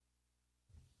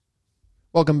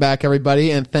Welcome back, everybody,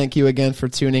 and thank you again for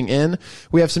tuning in.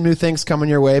 We have some new things coming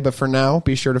your way, but for now,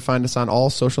 be sure to find us on all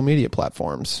social media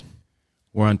platforms.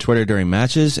 We're on Twitter during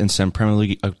matches and send Premier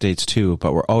League updates too,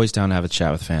 but we're always down to have a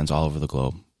chat with fans all over the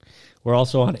globe. We're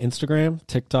also on Instagram,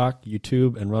 TikTok,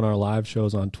 YouTube, and run our live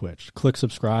shows on Twitch. Click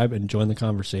subscribe and join the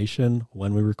conversation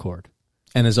when we record.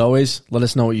 And as always, let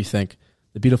us know what you think.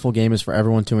 The beautiful game is for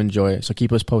everyone to enjoy, so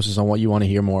keep us posted on what you want to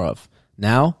hear more of.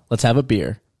 Now, let's have a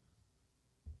beer.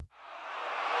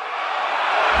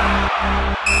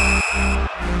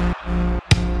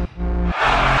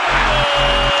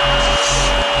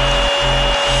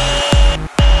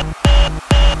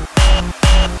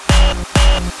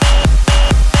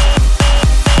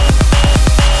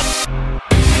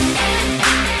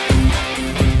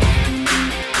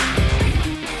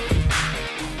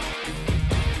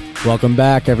 Welcome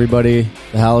back, everybody.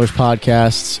 The Howlers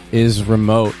podcast is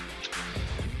remote.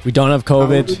 We don't have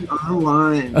COVID.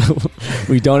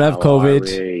 We don't have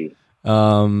COVID.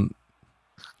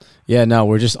 Yeah, no,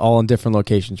 we're just all in different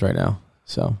locations right now.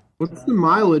 So, what's the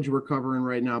mileage we're covering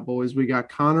right now, boys? We got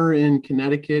Connor in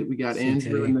Connecticut. We got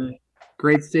Andrew in the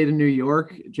great state of New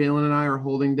York. Jalen and I are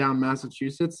holding down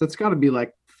Massachusetts. That's got to be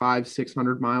like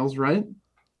 500-600 miles, right?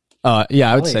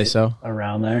 Yeah, I would say so.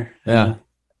 Around there. Yeah.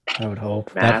 I would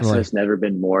hope. Mass has never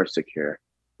been more secure.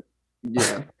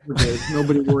 Yeah, we're good.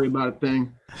 Nobody worry about a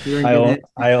thing. I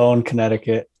own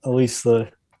Connecticut, at least the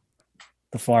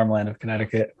farmland of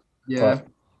Connecticut. Yeah.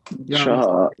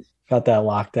 Got that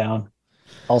lockdown.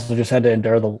 Also, just had to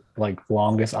endure the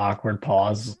longest awkward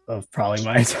pause of probably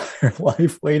my entire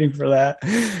life waiting for that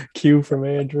cue from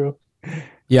Andrew.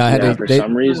 Yeah, I had to.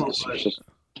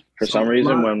 For some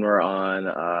reason, when we're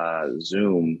on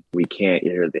Zoom, we can't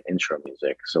hear the intro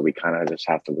music, so we kind of just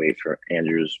have to wait for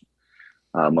Andrew's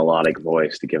melodic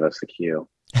voice to give us the cue.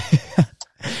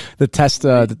 The test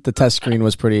screen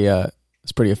was pretty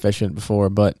efficient before,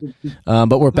 but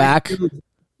we're back.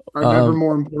 Are never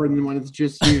more important than when it's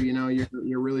just you. You know,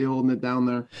 you're really holding it down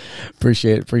there.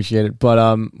 Appreciate it.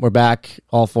 But we're back.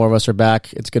 All four of us are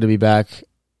back. It's good to be back,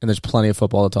 and there's plenty of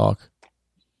football to talk.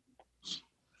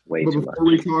 But before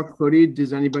we talk footy,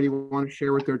 does anybody want to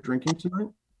share what they're drinking tonight?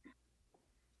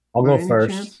 I'll go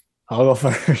first.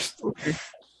 Okay.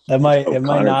 It might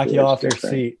knock you off your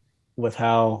seat with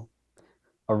how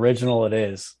original it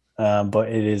is, but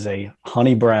it is a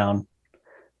honey brown,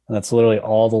 and that's literally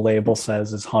all the label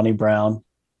says is honey brown.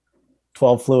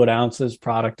 12 fluid ounces,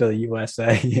 product of the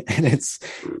USA, and it's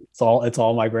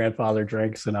all my grandfather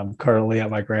drinks, and I'm currently at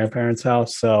my grandparents'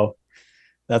 house, so.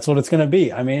 That's what it's going to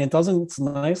be. I mean, it's a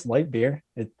nice light beer.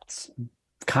 It's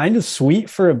kind of sweet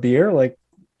for a beer, like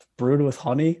brewed with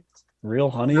honey, real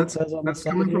honey. It says on that's the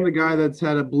coming side from here. a guy that's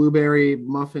had a blueberry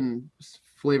muffin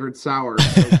flavored sour.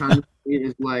 So kind of sweet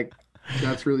is like,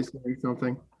 that's really saying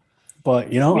something.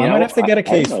 But, I might have to get a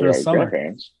case for the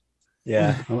summer.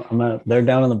 Yeah, they're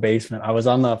down in the basement. I was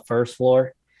on the first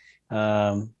floor.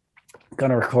 Going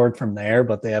to record from there,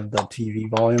 but they have the TV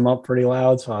volume up pretty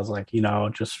loud. So I was like,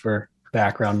 just for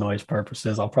background noise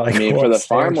purposes, I'll probably for the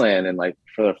farmland and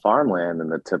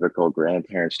the typical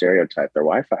grandparent stereotype, their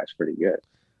Wi-Fi is pretty good.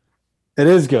 It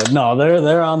is good. No,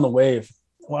 they're on the wave.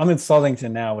 Well, I'm in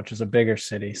Southington now, which is a bigger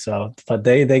city. So, but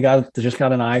they just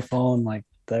got an iPhone. Like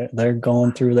they're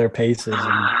going through their paces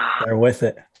and they're with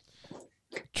it.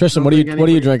 Tristan, what are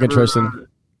you drinking, Tristan?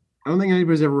 I don't think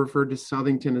anybody's ever referred to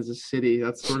Southington as a city.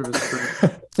 That's sort of a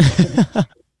stretch.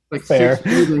 Like fair. 6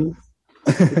 buildings.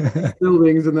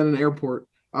 Buildings and then an airport.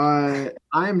 I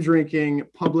am drinking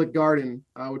Public Garden,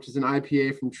 which is an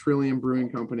IPA from Trillium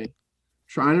Brewing Company.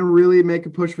 Trying to really make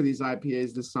a push for these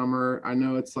IPAs this summer. I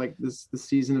know it's like the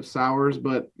season of sours,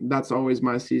 but that's always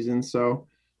my season. So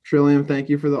Trillium, thank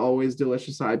you for the always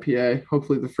delicious IPA.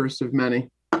 Hopefully the first of many.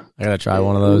 I gotta try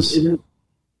one of those.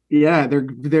 Yeah,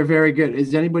 they're very good.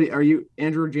 Are you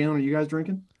Andrew or Jalen? Are you guys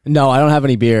drinking? No, I don't have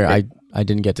any beer. I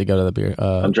didn't get to go to the beer.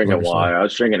 I'm drinking water. I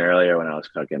was drinking earlier when I was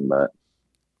cooking, but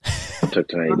I took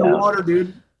too many down. Water,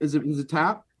 dude. Is it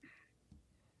tap?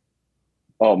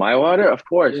 Oh, my water? Of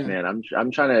course, man.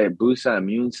 I'm trying to boost that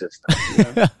immune system.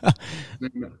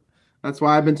 That's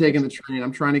why I've been taking the train.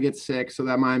 I'm trying to get sick so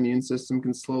that my immune system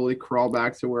can slowly crawl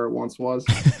back to where it once was.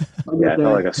 Yeah, I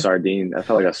felt like a sardine. I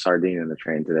felt like a sardine in the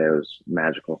train today. It was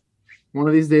magical. One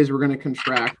of these days we're going to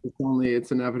contract.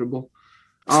 It's inevitable.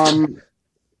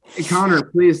 Hey, Connor,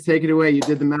 please take it away. You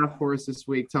did the math for us this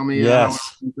week. Tell me.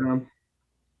 Yes.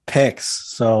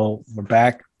 Picks. So we're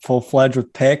back full-fledged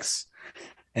with picks.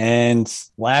 And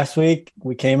last week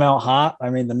we came out hot. I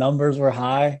mean, the numbers were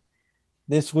high.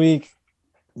 This week,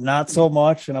 not so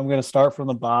much. And I'm going to start from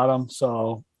the bottom.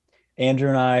 So Andrew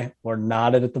and I were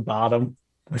knotted at the bottom.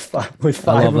 with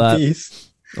five apiece.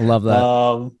 I love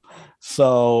that.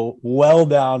 So well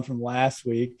down from last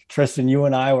week. Tristan, you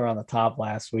and I were on the top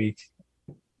last week.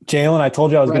 Jalen, I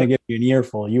told you I was going to give you an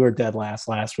earful. You were dead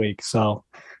last week, so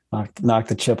knock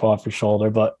the chip off your shoulder.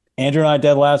 But Andrew and I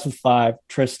dead last with 5.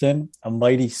 Tristan, a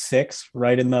mighty 6,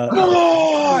 right in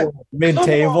the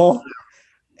mid-table.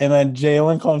 And then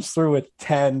Jalen comes through with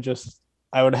 10. Just,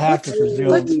 I would have to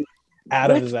presume, out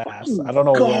of his ass. I don't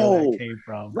know where that came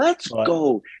from. Let's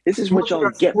go. This is what y'all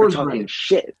get for talking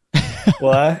shit.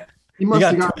 What? He must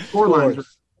have got 4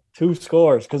 lines. 2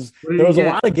 scores, because there was a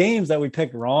lot of games that we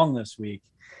picked wrong this week.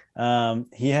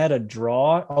 He had a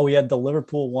draw. Oh, he had the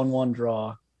Liverpool 1-1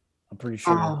 draw, I'm pretty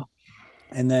sure.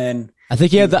 And then I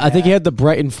think he had the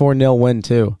Brighton 4-0 win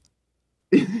too.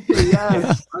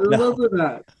 Yes, I remember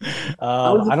that.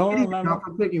 I don't remember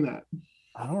picking that.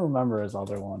 I don't remember his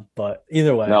other one, but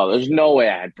either way. No, there's no way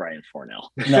I had Brighton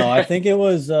 4-0. No, I think it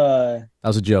was that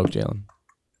was a joke, Jalen.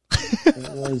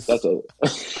 That's a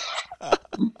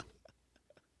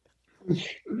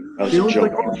Jalen's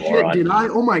like, oh shit, did I?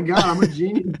 Oh my god, I'm a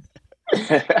genius.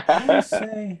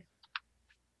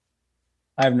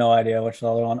 I have no idea which the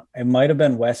other one. It might have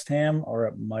been West Ham, or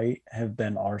it might have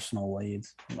been Arsenal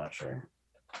Leeds. I'm not sure.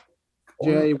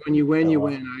 Jay, when you win, you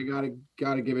win. I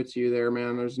gotta give it to you there,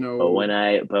 man. There's no.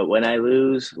 But when I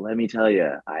lose, let me tell you,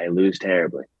 I lose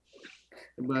terribly.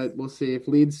 But we'll see if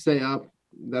Leeds stay up.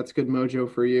 That's good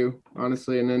mojo for you,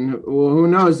 honestly. And then who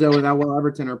knows though with how well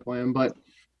Everton are playing, but.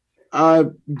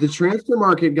 The transfer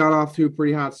market got off to a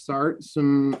pretty hot start.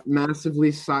 Some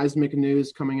massively seismic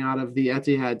news coming out of the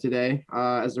Etihad today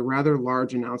as a rather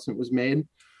large announcement was made.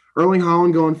 Erling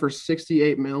Haaland going for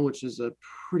 68 mil, which is a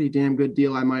pretty damn good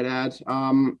deal, I might add.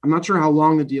 I'm not sure how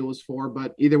long the deal was for,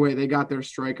 but either way, they got their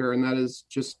striker, and it's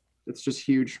just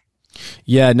huge.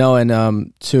 Yeah, no,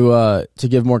 and to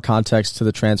give more context to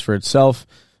the transfer itself,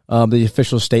 the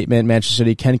official statement, Manchester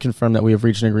City can confirm that we have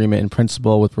reached an agreement in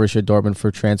principle with Borussia Dortmund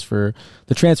for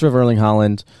the transfer of Erling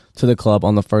Haaland to the club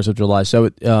on the 1st of July. So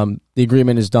the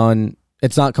agreement is done.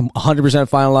 It's not 100%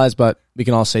 finalized, but we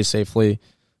can all say safely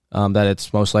that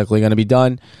it's most likely going to be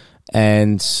done.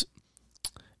 And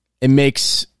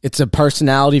it's a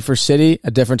personality for City,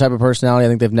 a different type of personality. I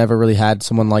think they've never really had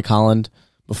someone like Haaland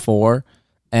before.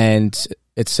 And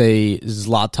it's a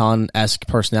Zlatan-esque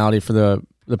personality for the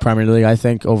Premier League, I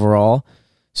think, overall.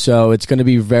 So it's going to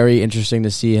be very interesting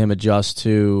to see him adjust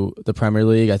to the Premier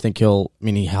League. I think he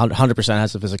 100%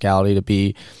 has the physicality to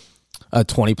be a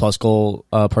 20-plus goal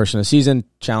person a season,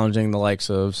 challenging the likes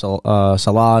of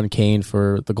Salah and Kane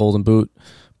for the Golden Boot.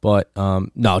 But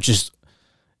no, just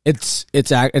it's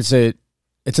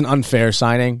an unfair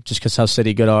signing just because how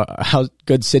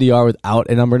good City are without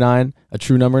a number 9, a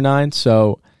true number 9.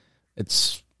 So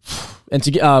it's. And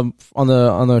to on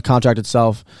the contract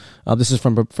itself, this is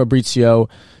from Fabrizio.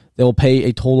 They will pay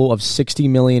a total of 60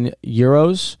 million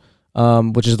euros,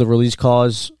 which is the release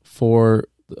clause for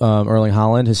Erling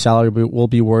Haaland. His salary will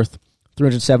be worth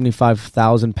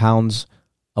 £375,000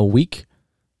 a week,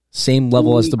 same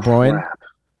level as De Bruyne, crap.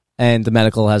 And the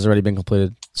medical has already been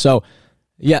completed. So,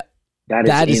 yeah,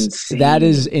 that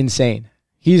is insane.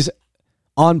 He's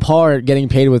on par getting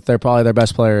paid with probably their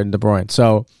best player in De Bruyne.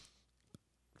 So.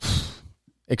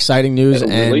 Exciting news.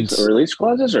 Release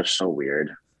clauses are so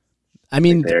weird. I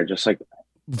mean, they're just like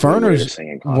Werner's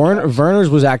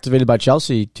was activated by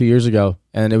Chelsea 2 years ago,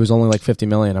 and it was only like 50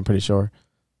 million. I'm pretty sure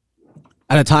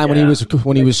at a time when he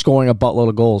was scoring a buttload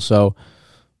of goals. So,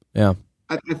 yeah,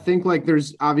 I think like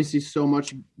there's obviously so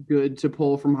much good to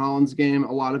pull from Haaland's game.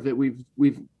 A lot of it we've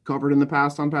covered in the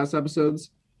past on past episodes.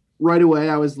 Right away,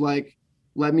 I was like,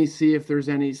 let me see if there's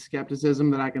any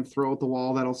skepticism that I can throw at the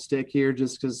wall that'll stick here,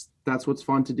 just because that's what's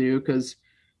fun to do. Because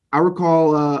I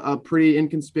recall a pretty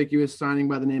inconspicuous signing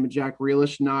by the name of Jack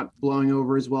Grealish not blowing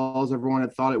over as well as everyone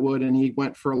had thought it would, and he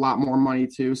went for a lot more money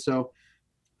too. So,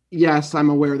 yes, I'm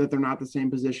aware that they're not the same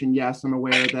position. Yes, I'm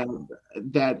aware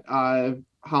that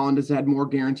Haaland has had more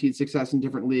guaranteed success in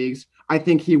different leagues. I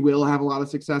think he will have a lot of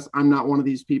success. I'm not one of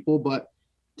these people, but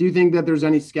do you think that there's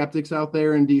any skeptics out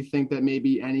there, and do you think that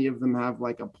maybe any of them have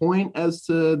like a point as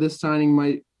to this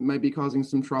signing might be causing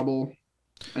some trouble?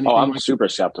 I'm super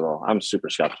skeptical. I'm super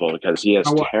skeptical because he has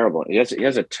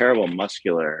a terrible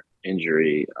muscular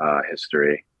injury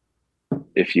history.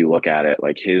 If you look at it,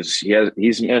 like he's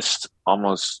missed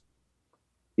almost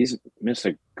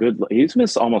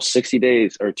 60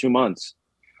 days or 2 months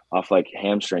off like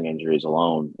hamstring injuries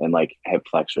alone and like hip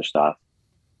flexor stuff.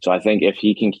 So I think if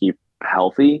he can keep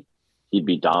healthy, he'd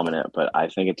be dominant. But I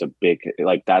think it's a big,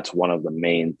 like, that's one of the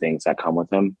main things that come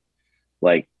with him.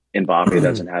 Like Mbappe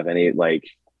doesn't have any like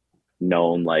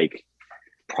known like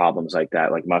problems like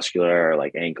that, like muscular or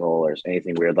like ankle or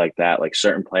anything weird like that. Like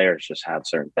certain players just have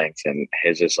certain things, and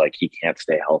his is like he can't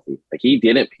stay healthy. Like he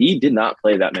did not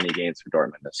play that many games for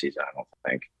Dortmund this season.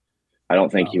 I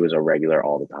don't think he was a regular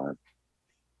all the time.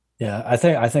 Yeah, I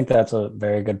think that's a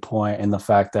very good point in the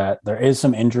fact that there is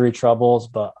some injury troubles,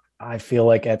 but I feel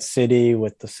like at City,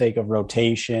 with the sake of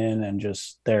rotation and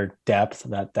just their depth,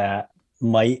 that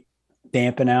might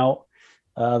dampen out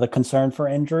the concern for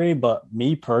injury. But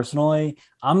me personally,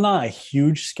 I'm not a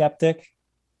huge skeptic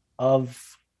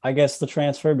of, I guess, the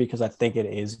transfer, because I think it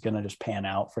is going to just pan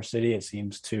out for City. It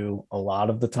seems to a lot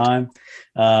of the time.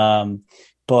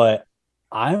 But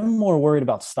I'm more worried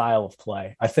about style of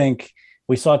play. I think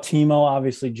we saw Timo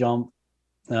obviously jump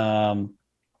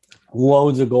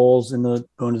loads of goals in the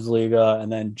Bundesliga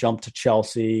and then jump to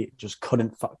Chelsea, just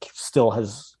still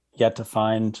has yet to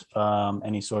find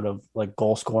any sort of like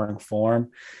goal scoring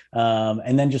form.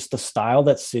 And then just the style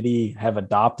that City have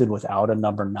adopted without a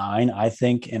number 9, I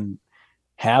think, and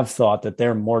have thought that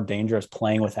they're more dangerous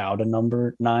playing without a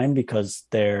number 9 because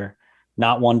they're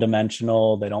not one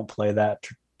dimensional. They don't play that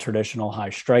traditional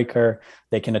high striker.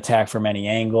 They can attack from any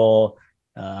angle,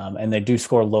 and they do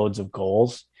score loads of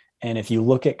goals. And if you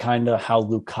look at kind of how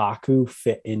Lukaku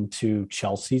fit into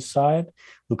Chelsea's side,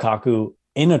 Lukaku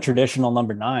in a traditional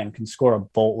number 9 can score a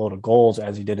boatload of goals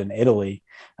as he did in Italy.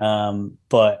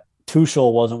 But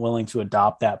Tuchel wasn't willing to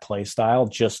adopt that play style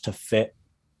just to fit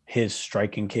his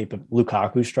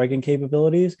Lukaku's striking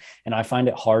capabilities. And I find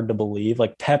it hard to believe.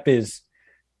 Like, Pep is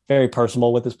very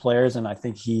personal with his players, and I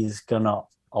think he's going to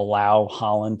allow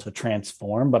Haaland to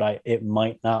transform, but it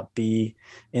might not be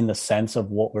in the sense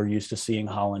of what we're used to seeing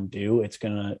Haaland do. It's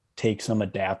going to take some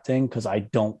adapting, because I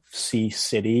don't see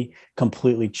City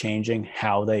completely changing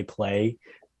how they play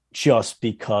just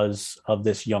because of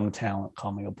this young talent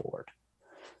coming aboard.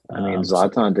 I mean,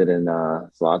 Zlatan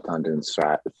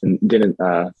didn't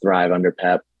thrive under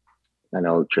Pep. I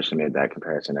know Tristan made that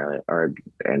comparison earlier, or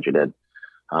Andrew did.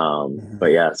 But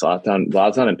yeah,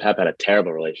 Zlatan and Pep had a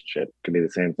terrible relationship. Could be the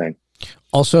same thing.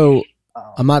 Also,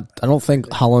 I don't think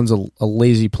Haaland's a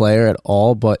lazy player at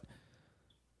all, but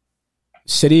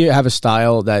City have a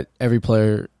style that every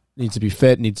player needs to be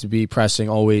fit, needs to be pressing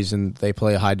always, and they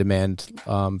play a high demand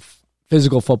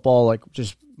physical football, like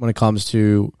just when it comes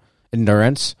to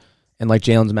endurance. And like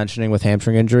Jalen's mentioning with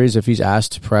hamstring injuries, if he's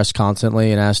asked to press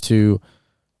constantly and asked to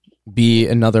be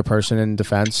another person in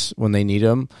defense when they need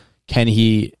him, can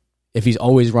he, if he's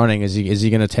always running, is he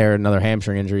going to tear another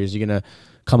hamstring injury? Is he going to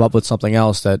come up with something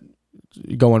else that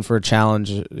going for a challenge?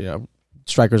 You know,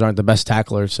 strikers aren't the best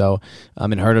tacklers, so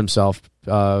and hurt himself.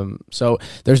 So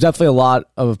there's definitely a lot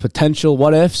of potential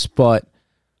what ifs, but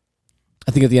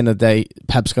I think at the end of the day,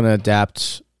 Pep's going to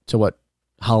adapt to what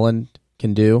Haaland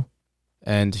can do,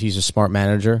 and he's a smart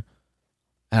manager.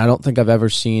 And I don't think I've ever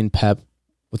seen Pep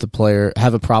with a player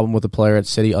have a problem with a player at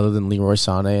City other than Leroy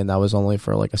Sané, and that was only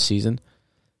for like a season.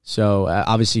 So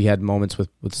obviously he had moments with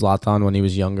Zlatan when he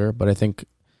was younger, but I think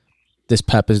this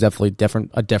Pep is definitely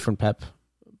a different Pep,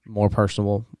 more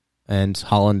personable, and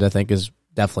Haaland I think is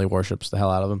definitely worships the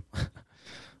hell out of him.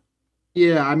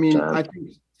 Yeah, I mean, I think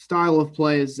style of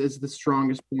play is the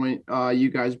strongest point you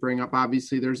guys bring up.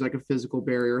 Obviously, there's like a physical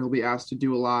barrier. He'll be asked to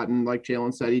do a lot, and like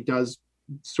Jalen said, he does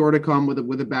sort of come with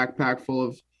a backpack full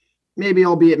of, maybe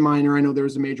albeit minor. I know there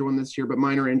was a major one this year, but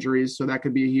minor injuries, so that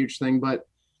could be a huge thing. But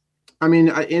I mean,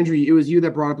 Andrew, it was you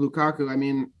that brought up Lukaku. I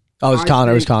mean, it was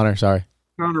Connor. Sorry,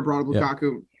 Connor brought up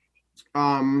Lukaku.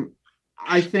 Yeah.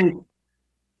 I think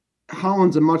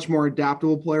Haaland's a much more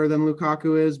adaptable player than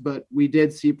Lukaku is, but we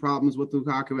did see problems with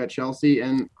Lukaku at Chelsea,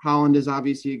 and Haaland is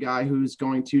obviously a guy who's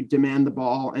going to demand the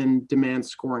ball and demand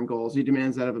scoring goals. He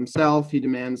demands that of himself. He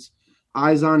demands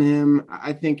eyes on him.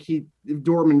 I think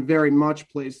Dortmund very much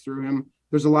plays through him.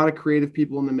 There's a lot of creative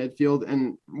people in the midfield,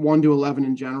 and 1 to 11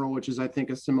 in general, which is, I think,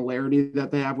 a similarity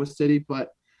that they have with City. But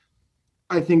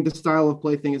I think the style of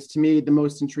play thing is, to me, the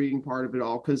most intriguing part of it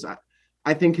all, because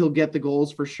I think he'll get the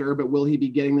goals for sure, but will he be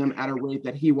getting them at a rate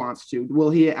that he wants to? Will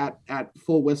he at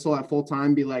full whistle, at full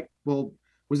time, be like, well,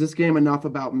 was this game enough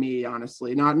about me,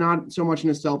 honestly? Not so much in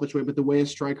a selfish way, but the way a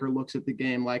striker looks at the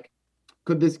game. Like,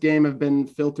 could this game have been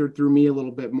filtered through me a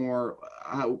little bit more?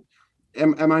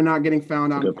 Am I not getting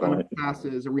found on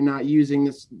passes? Are we not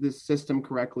using this system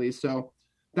correctly? So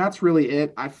that's really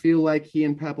it. I feel like he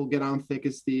and Pep will get on thick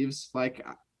as thieves. Like,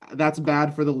 that's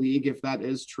bad for the league if that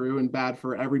is true, and bad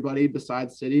for everybody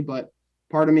besides City. But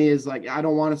part of me is like, I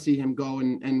don't want to see him go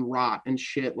and rot and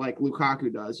shit like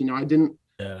Lukaku does. You know, I'm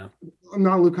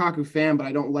not a Lukaku fan, but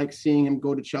I don't like seeing him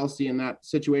go to Chelsea in that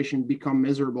situation become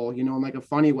miserable, you know, in like a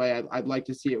funny way. I'd like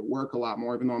to see it work a lot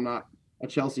more, even though I'm not a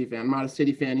Chelsea fan. I'm not a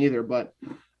City fan either, but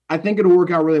I think it'll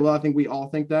work out really well. I think we all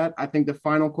think that. I think the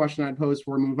final question I'd pose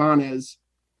before we move on is,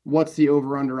 what's the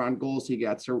over-under on goals he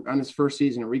gets or on his first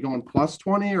season? Are we going plus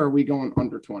 20 or are we going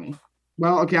under 20?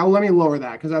 Well, okay, let me lower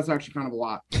that because that's actually kind of a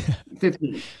lot.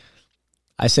 15.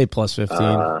 I say plus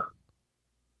 15.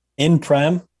 In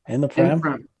Prem? In the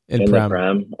Prem? In the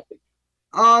Prem.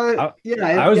 Yeah.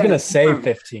 I was going to say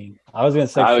 15. I was going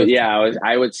to say 15.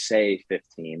 I would say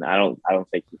 15. I don't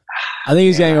think. I think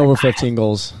he's getting over 15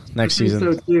 goals next season.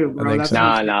 So too, bro.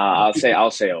 I'll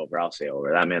say over. I'll say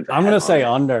over. That man's. I'm going to say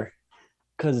under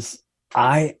because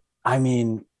I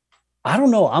mean, I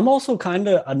don't know. I'm also kind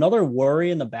of another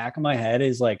worry in the back of my head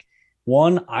is like,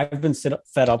 one, I've been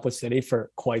fed up with City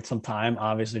for quite some time,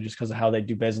 obviously just because of how they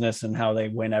do business and how they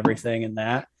win everything in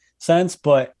that sense.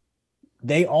 But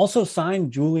they also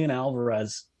signed Julian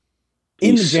Alvarez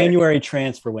in the January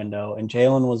transfer window, and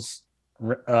Jalen was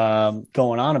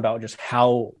going on about just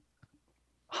how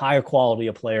high a quality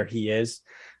a player he is.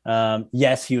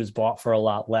 Yes, he was bought for a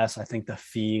lot less. I think the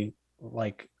fee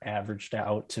averaged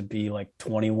out to be like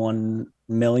 21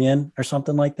 million or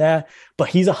something like that. But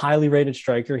he's a highly rated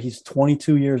striker. He's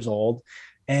 22 years old.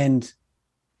 And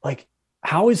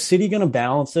how is City going to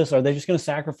balance this? Are they just going to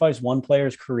sacrifice one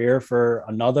player's career for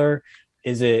another?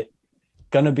 Is it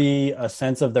going to be a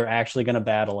sense of they're actually going to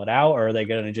battle it out, or are they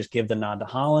going to just give the nod to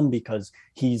Haaland because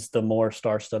he's the more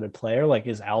star-studded player?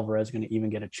 Is Alvarez going to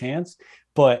even get a chance?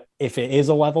 But if it is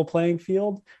a level playing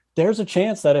field, there's a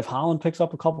chance that if Haaland picks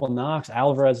up a couple of knocks,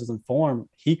 Alvarez is in form,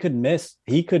 he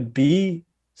could be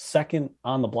second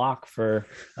on the block for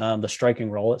the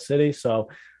striking role at City. So,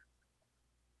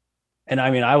 and I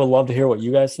mean, I would love to hear what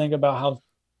you guys think about how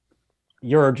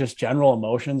your just general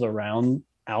emotions around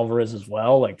Alvarez as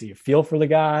well. Do you feel for the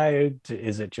guy?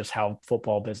 Is it just how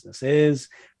football business is?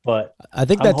 But I'm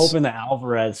hoping that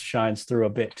Alvarez shines through a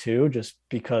bit too, just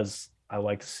because I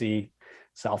like to see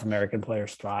South American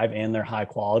players thrive and they're high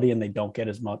quality and they don't get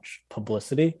as much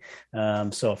publicity.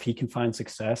 So if he can find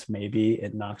success, maybe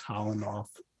it knocks Haaland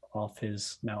off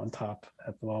his mountaintop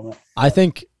at the moment. I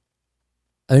think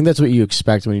that's what you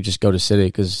expect when you just go to City,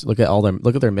 because look at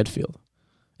their midfield.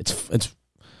 It's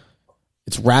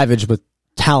ravaged with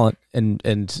talent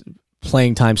and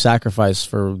playing time sacrifice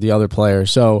for the other player.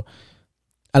 So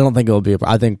I don't think it'll be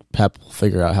I think Pep will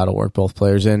figure out how to work both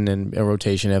players in a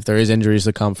rotation. If there is injuries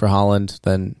that come for Haaland,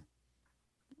 then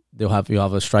you'll have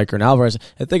a striker in Alvarez.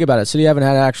 And think about it, City haven't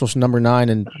had an actual number 9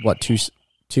 in what,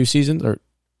 two seasons, or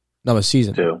no, a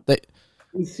season. 2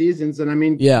 seasons, and I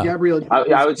mean, yeah, Gabriel.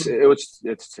 I would say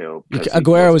it's 2.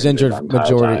 Aguero was injured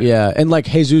majority, yeah, and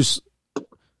Jesus,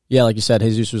 yeah, like you said,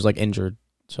 Jesus was injured,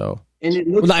 so and it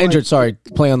looks not injured. Sorry,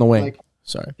 playing on the wing.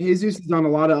 Sorry. Jesus is on a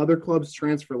lot of other clubs'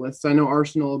 transfer lists. I know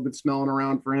Arsenal have been smelling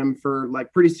around for him for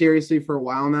pretty seriously for a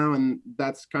while now, and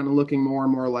that's kind of looking more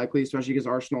and more likely, especially because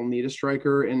Arsenal need a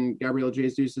striker, and Gabriel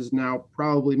Jesus is now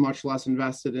probably much less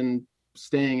invested in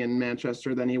staying in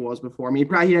Manchester than he was before. I mean,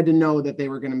 he had to know that they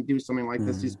were going to do something like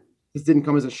this. This didn't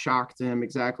come as a shock to him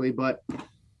exactly, but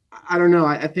I don't know.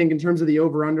 I think in terms of the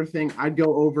over-under thing, I'd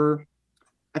go over.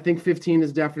 I think 15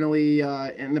 is definitely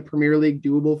in the Premier League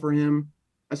doable for him,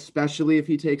 especially if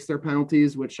he takes their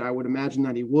penalties, which I would imagine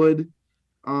that he would.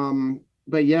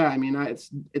 But yeah, I mean,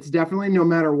 it's definitely, no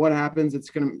matter what happens, it's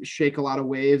going to shake a lot of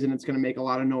waves and it's going to make a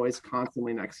lot of noise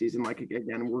constantly next season.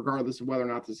 Again, regardless of whether or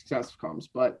not the success comes.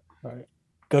 But right.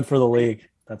 Good for the league.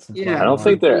 That's yeah.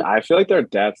 I feel like their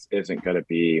depth isn't going to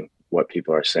be what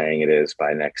people are saying it is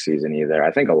by next season either.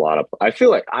 I think I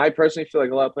personally feel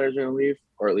like a lot of players are going to leave,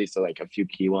 or at least a few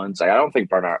key ones. I don't think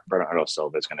Bernardo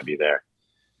Silva is going to be there.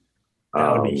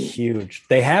 That would be huge.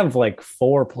 They have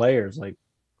 4 players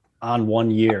on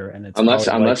 1 year, and it's unless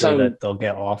that they'll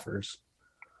get offers.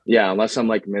 Yeah, unless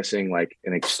I'm missing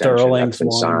an extension that's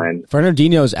been signed.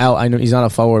 Fernandinho's out. I know he's not a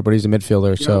forward, but he's a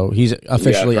midfielder, so he's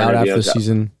officially out after the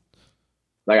season.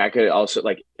 I could also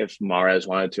if Mahrez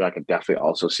wanted to, I could definitely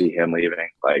also see him leaving.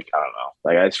 I don't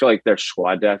know. I just feel like their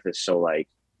squad depth is so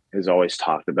is always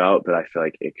talked about, but I feel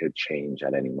like it could change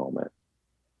at any moment.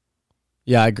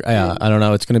 Yeah, I don't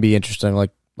know. It's going to be interesting,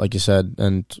 like you said,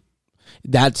 and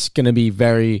that's going to be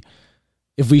very.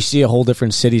 If we see a whole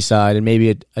different City side and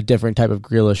maybe a different type of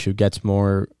Grealish who gets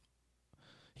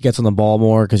on the ball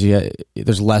more because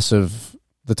there's less of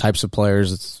the types of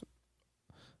players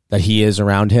that he is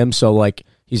around him, so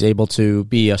he's able to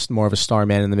be more of a star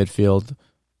man in the midfield.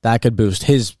 That could boost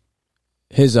his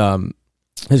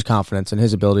confidence and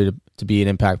his ability to be an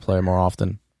impact player more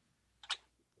often.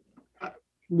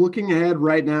 Looking ahead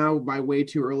right now, my way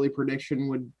too early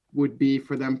prediction would be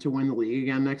for them to win the league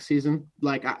again next season.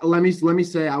 Let me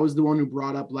say I was the one who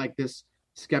brought up this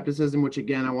skepticism, which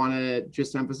again, I want to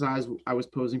just emphasize, I was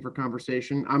posing for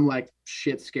conversation. I'm like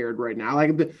shit scared right now.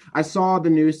 I saw the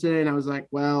news today and I was like,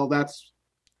 well, that's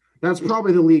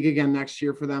probably the league again next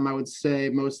year for them. I would say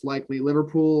most likely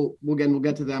Liverpool, we'll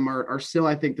get to them, are still,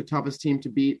 I think, the toughest team to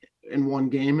beat in one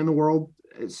game in the world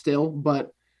still.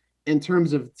 But in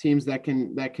terms of teams that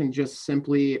can just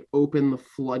simply open the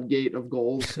floodgate of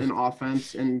goals and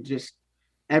offense and just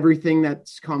everything that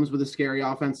comes with a scary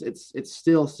offense, it's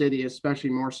still City, especially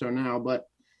more so now. But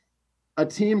a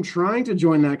team trying to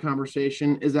join that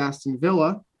conversation is Aston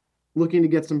Villa, looking to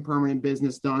get some permanent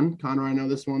business done. Connor, I know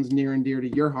this one's near and dear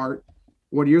to your heart.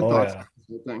 What are your thoughts on this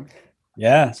whole thing?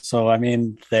 Yeah, so I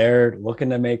mean, they're looking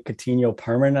to make Coutinho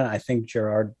permanent. I think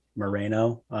Gerard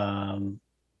Moreno.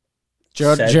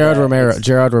 Gerard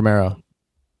Romero.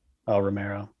 Oh,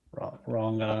 Romero.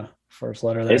 Wrong first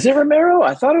letter there. Is it Romero?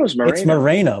 I thought it was Moreno. It's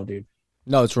Moreno, dude.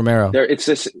 No, it's Romero. It's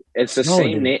the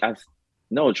same dude. name.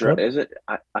 Is it?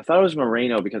 I thought it was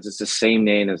Moreno because it's the same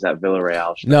name as that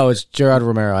Villarreal. No, it's Gerard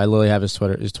Romero. I literally have his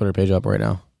Twitter page up right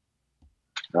now.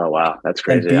 Oh wow, that's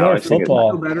crazy. BR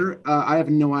football. Better. I have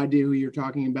no idea who you're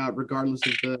talking about, regardless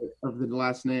of the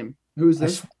last name. Who's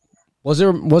this? Was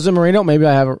it Moreno? Maybe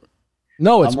I have a.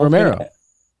 No, it's Romero.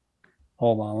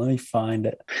 Hold on, let me find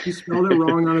it. He spelled it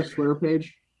wrong on his Twitter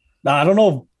page. I don't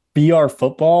know if BR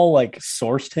football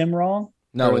sourced him wrong.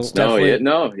 No, it's definitely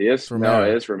he is Romero.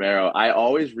 No, it is Romero. I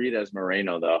always read as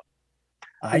Moreno though.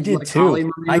 I did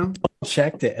too. I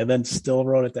checked it and then still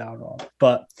wrote it down wrong.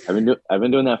 But I've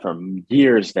been doing that for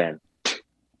years then.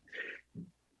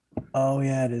 Oh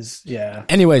yeah, it is. Yeah.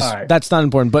 Anyways, that's not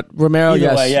important. But Romero, Either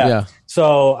yes, way, yeah.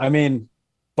 So I mean,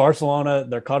 Barcelona,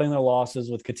 they're cutting their losses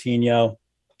with Coutinho,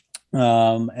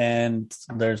 and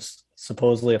there's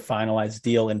supposedly a finalized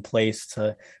deal in place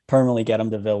to permanently get him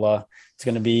to Villa. It's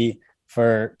going to be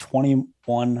for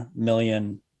 $21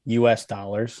 million US.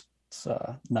 It's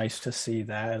nice to see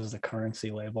that as the currency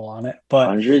label on it. But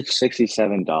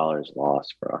 $167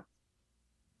 lost, bro.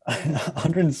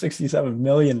 $167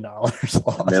 million lost.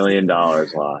 $1 million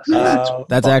lost.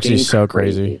 That's actually so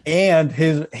crazy. And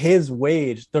his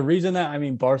wage. The reason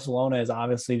that Barcelona is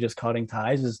obviously just cutting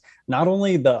ties is not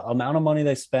only the amount of money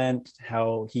they spent,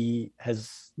 how he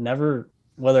has never,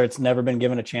 whether it's never been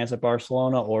given a chance at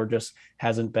Barcelona or just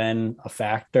hasn't been a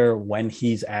factor when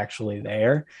he's actually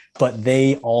there, but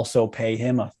they also pay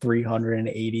him a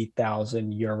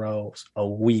 380,000 euros a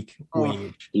week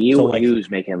wage. He was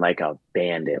making like a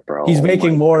bandit, bro. He's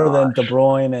making more than De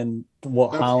Bruyne and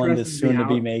what Haaland is soon to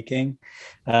be making.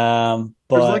 But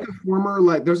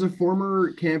there's a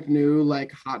former Camp Nou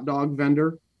hot dog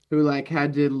vendor who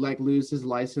had to lose his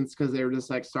license because they were just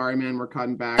sorry, man, we're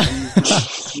cutting back. And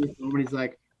he's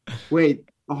like, wait,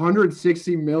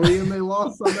 160 million they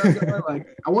lost on that guy?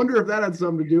 I wonder if that had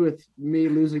something to do with me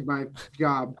losing my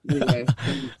job. Anyway,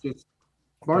 just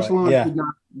Barcelona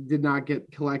did not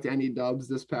collect any dubs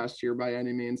this past year by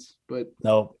any means. But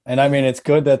no, and it's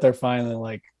good that they're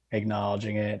finally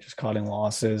acknowledging it, just cutting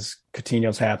losses.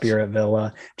 Coutinho's happier at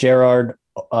Villa. Gerard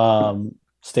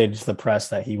stated to the press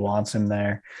that he wants him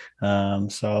there.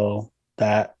 So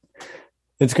that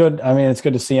it's good. It's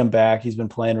good to see him back. He's been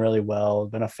playing really well,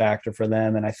 been a factor for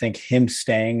them. And I think him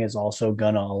staying is also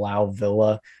going to allow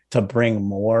Villa to bring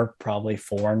more probably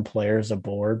foreign players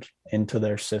aboard into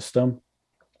their system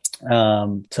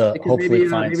to hopefully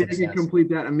find maybe they can complete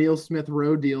that Emile Smith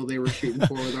Rowe deal they were shooting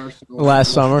for with Arsenal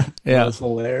last summer. Yeah. That's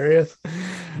hilarious.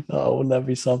 Oh, wouldn't that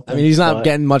be something? He's not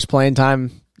getting much playing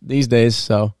time these days,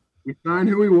 so. We sign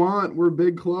who we want. We're a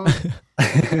big club.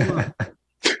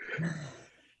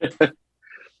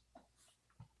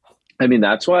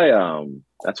 That's why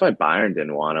Bayern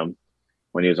didn't want him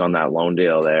when he was on that loan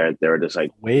deal there. They were just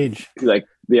wage.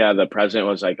 The president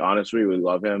was honestly, we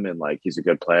love him and he's a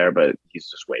good player, but he's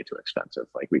just way too expensive.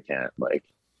 We can't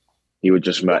he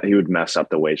would mess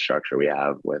up the wage structure we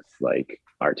have with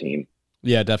our team.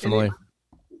 Yeah, definitely.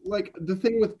 The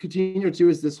thing with Coutinho too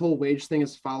is this whole wage thing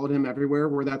has followed him everywhere,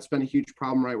 where that's been a huge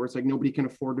problem, right? Where it's nobody can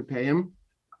afford to pay him.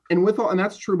 And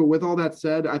that's true. But with all that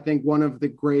said, I think one of the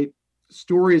great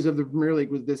stories of the Premier League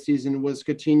with this season was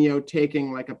Coutinho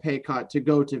taking a pay cut to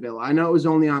go to Villa. I know it was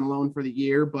only on loan for the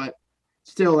year, but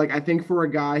still, I think for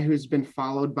a guy who's been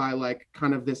followed by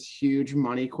kind of this huge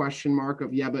money question mark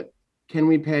of, but can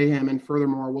we pay him? And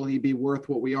furthermore, will he be worth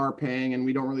what we are paying? And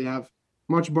we don't really have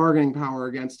much bargaining power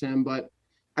against him. But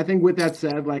I think with that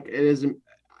said, it is,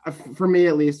 for me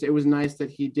at least, it was nice that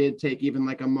he did take even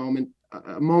a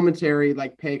momentary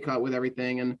pay cut with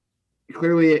everything. And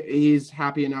clearly he's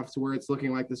happy enough to where it's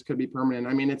looking like this could be permanent.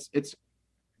 It's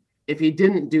if he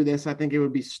didn't do this, I think it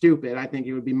would be stupid. I think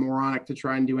it would be moronic to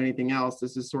try and do anything else.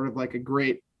 This is sort of a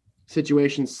great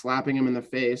situations slapping him in the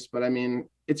face. But I mean,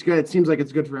 it's good. It seems like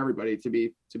it's good for everybody to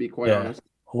be quite honest.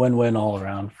 Win-win all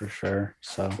around for sure.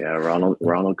 So yeah, Ronald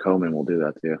Koeman will do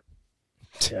that too.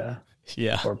 Yeah.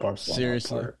 Yeah. For Barcelona.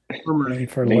 Seriously.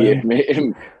 For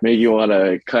Make you want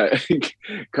to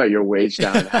cut your wage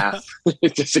down in half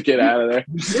just to get out of there.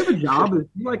 Does he have a job?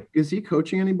 Is he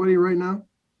coaching anybody right now?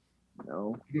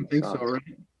 No. I don't think so,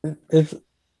 right?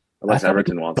 Unless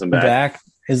Everton wants him back.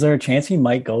 Is there a chance he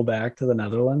might go back to the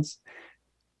Netherlands?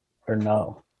 Or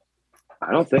no?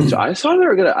 I don't think so. I thought they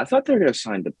were gonna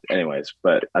sign anyways,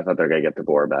 but I thought they were gonna get De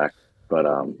Boer back. But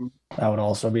that would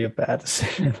also be a bad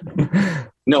decision.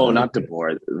 No, not De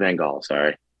Boer. Van Gaal,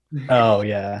 sorry. Oh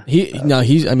yeah. He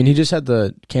just had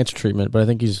the cancer treatment, but I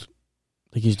think he's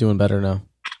doing better now,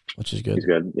 which is good. He's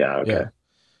good. Yeah, okay. Yeah.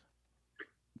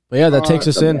 But yeah, that takes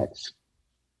us in.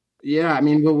 Yeah, I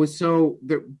mean,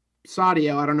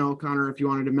 Sadio, I don't know, Connor, if you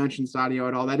wanted to mention Sadio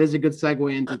at all. That is a good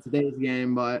segue into today's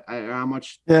game, but how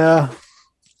much? Yeah.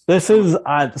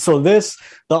 The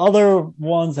other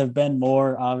ones have been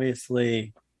more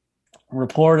obviously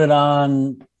reported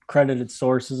on, credited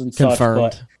sources and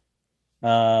confirmed. Such,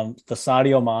 but the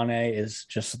Sadio Mane is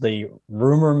just the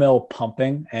rumor mill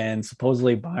pumping, and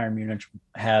supposedly Bayern Munich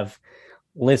have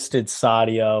listed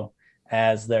Sadio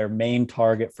as their main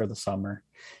target for the summer.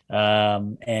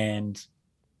 And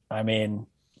I mean,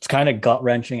 it's kind of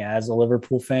gut-wrenching as a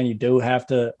Liverpool fan. You do have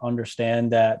to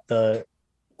understand that the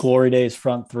glory days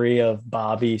front three of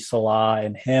Bobby, Salah,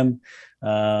 and him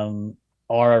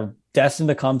are destined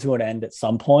to come to an end at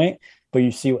some point. But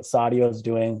you see what Sadio is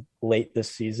doing late this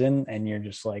season, and you're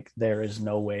just like, there is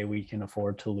no way we can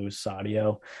afford to lose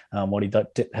Sadio. What he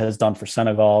has done for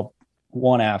Senegal,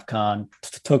 won AFCON,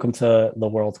 took him to the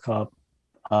World Cup.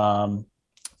 And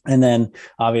then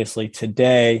obviously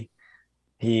today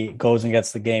he goes and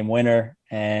gets the game winner,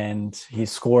 and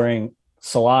he's scoring.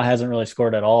 Salah hasn't really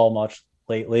scored at all much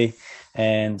lately,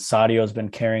 and Sadio has been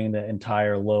carrying the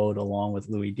entire load along with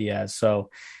Luis Diaz. So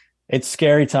it's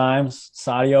scary times.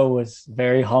 Sadio was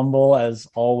very humble as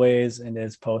always in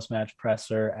his post-match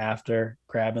presser after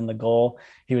grabbing the goal.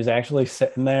 He was actually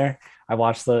sitting there. I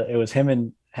watched it was him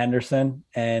and Henderson,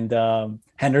 and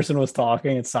Henderson was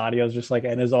talking, and Sadio's just like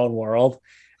in his own world.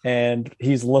 And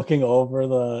he's looking over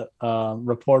the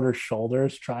reporter's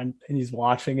shoulders, and he's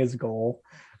watching his goal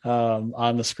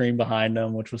on the screen behind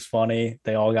him, which was funny.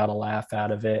 They all got a laugh out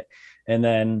of it. And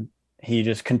then he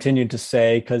just continued to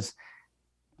say, because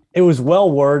it was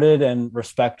well worded and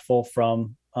respectful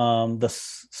from the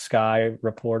Sky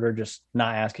reporter, just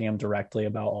not asking him directly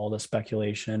about all the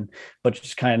speculation, but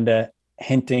just kind of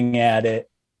hinting at it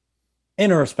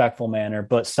in a respectful manner.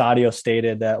 But Sadio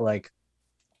stated that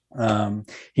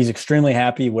he's extremely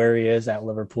happy where he is at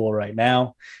Liverpool right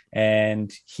now,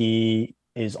 and he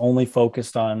is only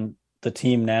focused on the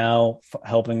team now,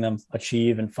 helping them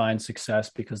achieve and find success,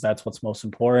 because that's what's most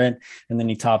important. And then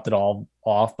he topped it all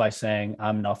off by saying,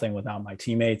 I'm nothing without my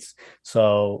teammates.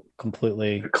 So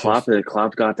completely Klopp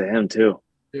got to him too.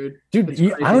 Dude,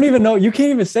 I don't even know. You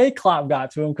can't even say Klopp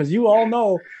got to him, because you all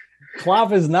know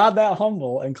Klopp is not that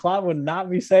humble, and Klopp would not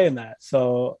be saying that.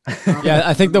 So yeah,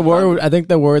 I think the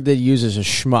word they use is a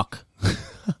schmuck.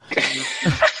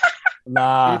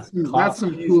 Nah, that's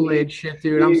some Kool-Aid shit,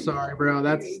 dude. I'm sorry, bro.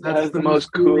 That's the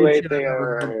most Kool-Aid thing I've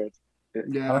ever heard.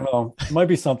 Yeah. I don't know. It might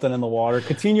be something in the water.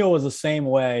 Coutinho was the same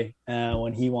way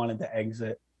when he wanted to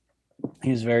exit.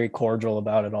 He was very cordial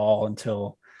about it all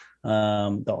until the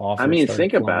offer. I mean,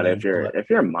 think about it. If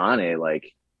you're Mane,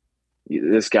 like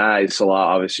this guy Salah,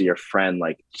 obviously your friend,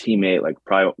 like teammate, like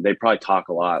they probably talk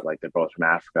a lot. Like they're both from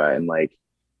Africa, and like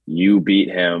you beat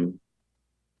him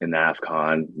in the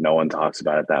AFCON. No one talks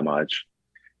about it that much.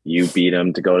 You beat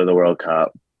him to go to the World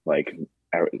Cup. Like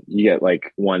you get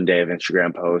like one day of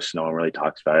Instagram posts. No one really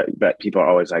talks about it, but people are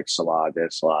always like Salah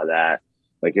this, Salah that.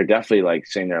 Like you're definitely like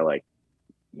sitting there like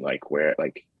where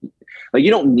like you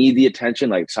don't need the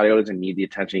attention. Like Sadio doesn't need the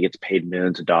attention. He gets paid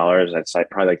millions of dollars. That's like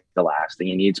probably like the last thing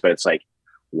he needs. But it's like,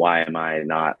 why am I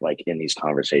not like in these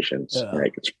conversations? Yeah.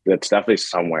 Like it's definitely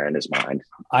somewhere in his mind.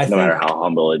 No matter how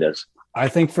humble it is. I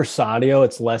think for Sadio,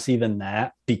 it's less even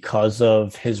that because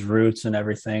of his roots and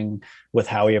everything with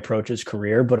how he approaches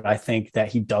career. But I think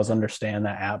that he does understand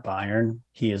that at Bayern,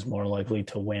 he is more likely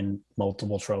to win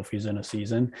multiple trophies in a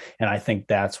season. And I think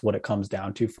that's what it comes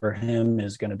down to for him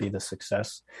is going to be the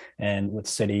success. And with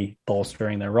City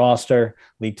bolstering their roster,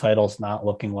 league titles not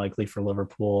looking likely for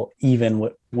Liverpool, even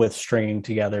with stringing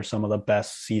together some of the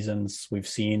best seasons we've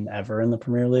seen ever in the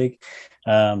Premier League.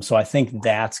 So I think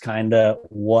that's kind of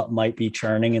what might be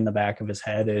churning in the back of his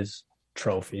head is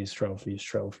trophies,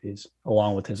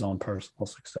 along with his own personal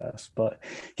success. But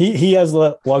he has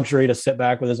the luxury to sit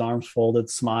back with his arms folded,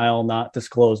 smile, not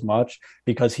disclose much,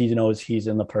 because he knows he's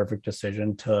in the perfect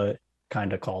decision to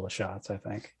kind of call the shots, I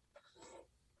think.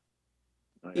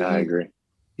 Yeah, I agree.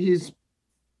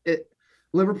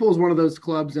 Liverpool is one of those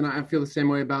clubs, and I feel the same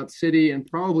way about City and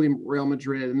probably Real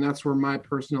Madrid, and that's where my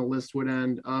personal list would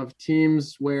end, of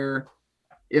teams where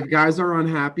if guys are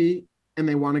unhappy and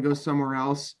they want to go somewhere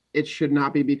else, it should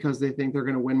not be because they think they're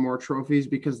going to win more trophies,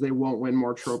 because they won't win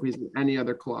more trophies than any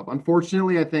other club.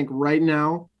 Unfortunately, I think right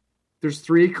now there's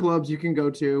 3 clubs you can go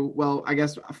to. Well, I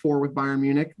guess 4 with Bayern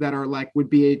Munich that are would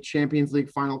be a Champions League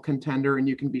final contender, and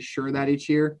you can be sure that each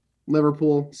year.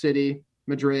 Liverpool, City,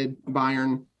 Madrid,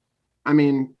 Bayern. I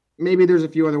mean, maybe there's a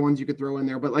few other ones you could throw in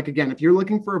there, but again, if you're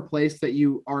looking for a place that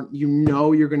you're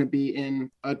going to be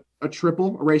in a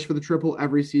race for the triple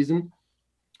every season,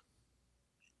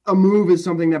 a move is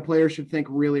something that players should think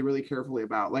really, really carefully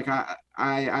about.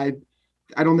 I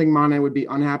don't think Mane would be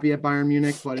unhappy at Bayern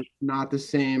Munich, but it's not the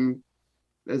same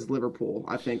as Liverpool,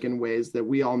 I think, in ways that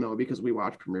we all know because we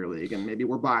watch Premier League and maybe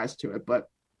we're biased to it. But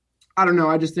I don't know.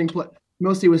 I just think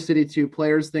mostly with City too,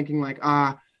 players thinking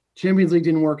Champions League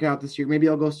didn't work out this year, maybe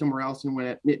I'll go somewhere else and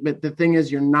win it. But the thing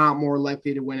is, you're not more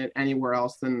likely to win it anywhere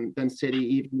else than City,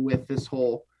 even with this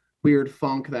whole weird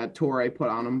funk that Torre put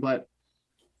on them. But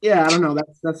yeah, I don't know.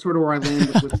 That's sort of where I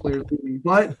land with players leaving.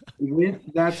 But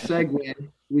with that segue,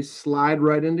 we slide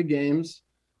right into games.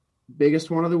 Biggest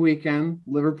one of the weekend,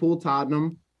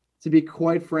 Liverpool-Tottenham. To be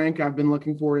quite frank, I've been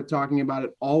looking forward to talking about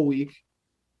it all week.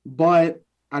 But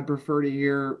I'd prefer to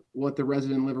hear what the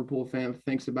resident Liverpool fan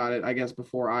thinks about it, I guess,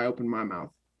 before I open my mouth.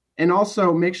 And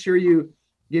also, make sure you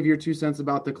give your 2 cents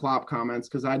about the Klopp comments,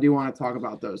 because I do want to talk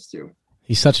about those too.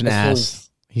 He's such an ass.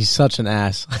 He's such an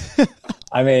ass.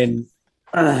 I mean,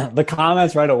 the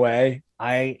comments right away,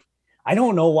 I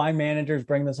don't know why managers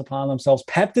bring this upon themselves.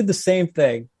 Pep did the same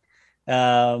thing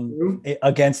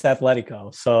against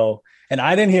Atletico. So, and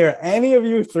I didn't hear any of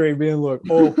you 3 being like,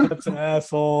 "Oh, Pep's an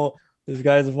asshole. This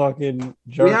guy's a fucking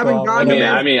jerk." We haven't gotten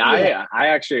I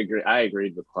actually agree. I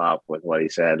agreed with Klopp with what he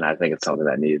said, and I think it's something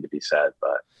that needed to be said.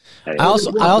 But anyway.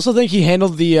 I also think he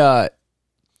handled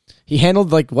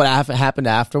what happened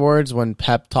afterwards when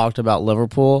Pep talked about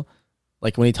Liverpool,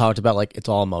 when he talked about it's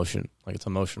all emotion, it's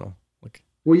emotional.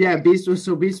 Well, yeah. Be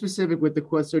specific with the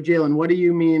quote. So, Jalen, what do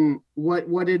you mean?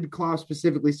 What did Klopp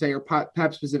specifically say, or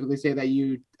Pep specifically say, that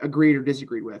you agreed or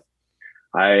disagreed with?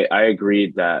 I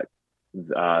agreed that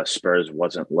Spurs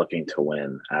wasn't looking to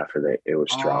win after it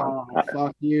was strong.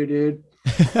 Fuck you, dude.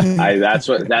 That's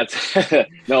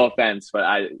no offense, but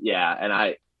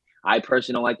I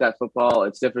personally don't like that football.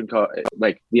 It's different.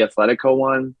 Like the Atletico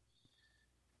one,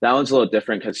 that one's a little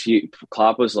different because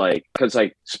Klopp was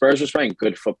Spurs was playing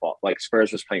good football.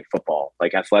 Spurs was playing football.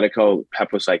 Atletico,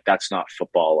 Pep was that's not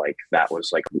football. That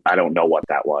was I don't know what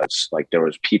that was. There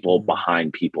was people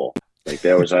behind people.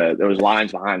 There was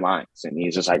lines behind lines, and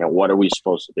he's just what are we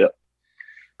supposed to do?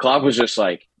 Klopp was just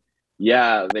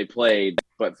yeah, they played,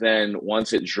 but then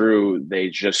once it drew, they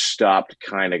just stopped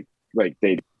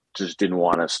they just didn't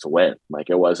want us to win.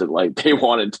 It wasn't they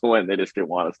wanted to win, they just didn't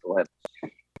want us to win,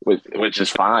 which is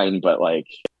fine, but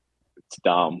it's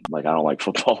dumb. I don't like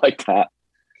football like that.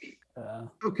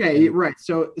 Okay, right.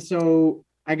 So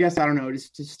I guess, I don't know,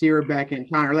 just to steer it back in,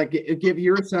 Connor, give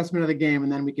your assessment of the game,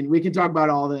 and then we can talk about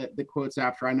all the quotes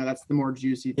after. I know that's the more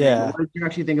juicy thing. Yeah. What did you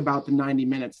actually think about the 90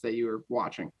 minutes that you were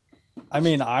watching? I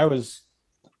mean, I was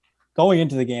going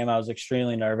into the game, I was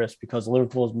extremely nervous because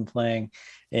Liverpool has been playing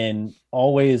in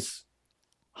always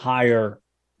higher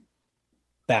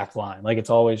back line. It's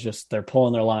always just they're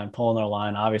pulling their line.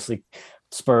 Obviously,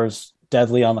 Spurs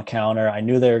deadly on the counter. I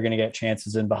knew they were going to get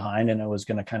chances in behind, and it was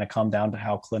going to kind of come down to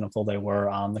how clinical they were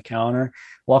on the counter.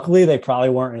 Luckily, they probably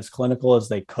weren't as clinical as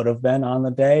they could have been on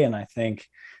the day, and I think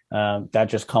that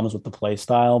just comes with the play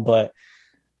style. But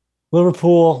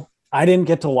Liverpool, I didn't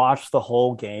get to watch the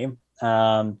whole game.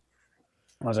 I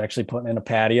was actually putting in a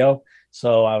patio,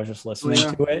 so I was just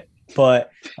listening to it.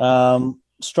 But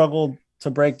struggled to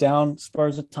break down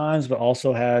Spurs at times, but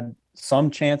also had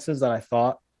some chances that I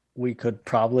thought we could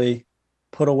probably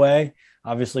put away.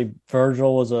 Obviously,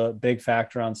 Virgil was a big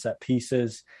factor on set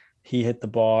pieces. He hit the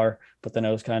bar, but then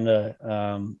it was kind of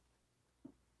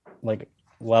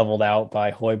leveled out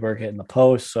by Højbjerg hitting the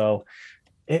post. So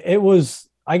it was,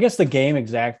 I guess, the game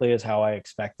exactly is how I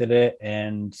expected it,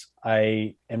 and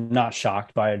I am not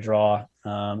shocked by a draw.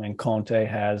 And Conte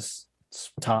has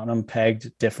Tottenham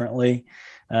pegged differently.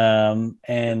 And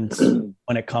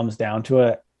when it comes down to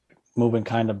it, moving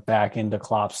kind of back into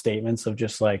Klopp's statements of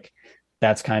just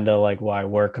that's kind of like why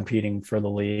we're competing for the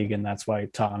league, and that's why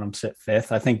Tottenham sit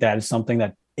fifth. I think that is something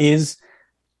that is,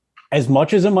 as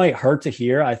much as it might hurt to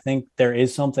hear, I think there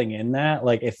is something in that.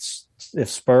 Like if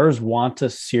Spurs want to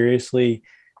seriously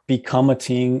become a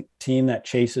team that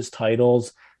chases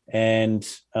titles and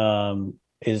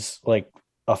is like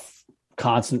a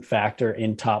constant factor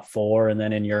in top four and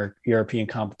then in your European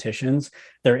competitions,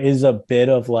 there is a bit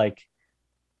of like,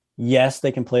 yes,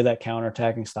 they can play that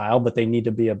counterattacking style, but they need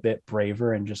to be a bit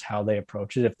braver in just how they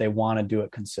approach it if they want to do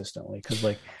it consistently. Because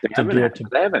like they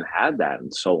haven't had that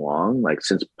in so long, like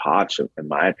since Poch, in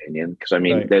my opinion. Because I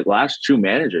mean, the last two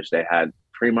managers they had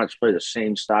pretty much play the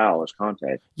same style as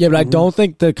Conte. Yeah, but I don't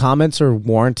think the comments are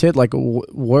warranted. Like,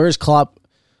 where is Klopp?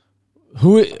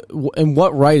 Who and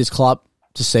what right is Klopp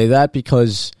to say that?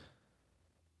 Because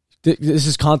this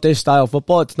is Conte's style of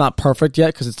football. It's not perfect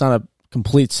yet because it's not a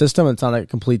complete system. It's not a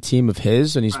complete team of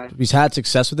his, and he's had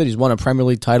success with it. He's won a Premier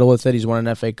League title with it. He's won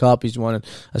an FA Cup. He's won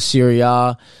a Serie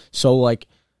A. So like,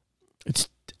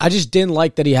 I just didn't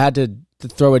like that he had to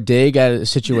throw a dig at a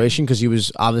situation because he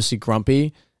was obviously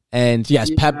grumpy. And yes,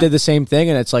 Pep did the same thing,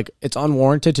 and it's like it's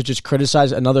unwarranted to just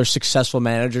criticize another successful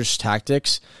manager's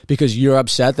tactics because you're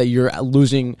upset that you're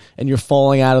losing and you're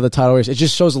falling out of the title race. It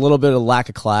just shows a little bit of lack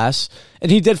of class.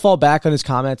 And he did fall back on his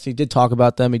comments. He did talk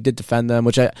about them. He did defend them,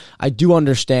 which I do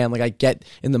understand. Like I get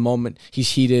in the moment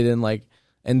he's heated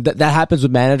and that happens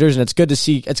with managers, and it's good to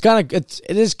see. It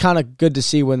is kind of good to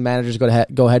see when managers go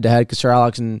head to head because Sir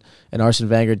Alex and Arsene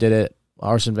Wenger did it.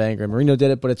 Arsene Wenger and Mourinho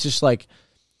did it, but it's just like.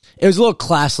 It was a little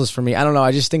classless for me. I don't know.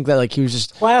 I just think that like he was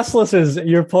just classless is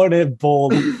you're putting it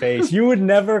bold face. You would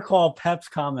never call Pep's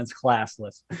comments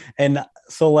classless, and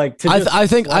so like I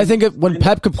think when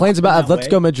Pep complains about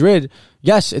Atletico Madrid,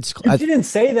 yes, it's. You didn't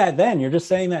say that then. You're just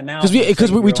saying that now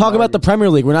because we talk about the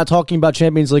Premier League. We're not talking about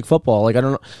Champions League football. Like I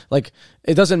don't know. Like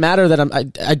it doesn't matter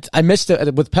that I missed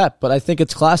it with Pep, but I think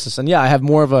it's classless. And yeah, I have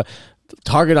more of a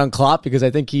target on Klopp because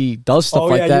I think he does stuff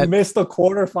like that. You missed the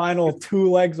quarterfinal 2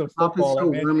 legs of football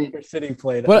that Manchester City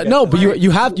played. But no, but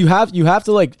you have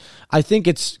to like. I think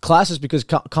it's classes because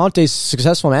Conte's a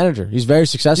successful manager. He's very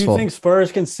successful. Do you think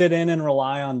Spurs can sit in and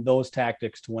rely on those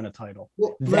tactics to win a title?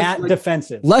 Well,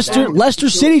 defensive. Leicester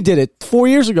City did it 4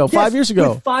 years ago, 5 years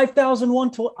ago. With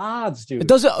 5,001 to odds, dude. It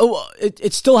doesn't.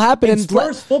 It still happened in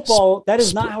Spurs football. That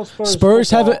is not how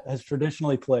Spurs has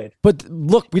traditionally played. But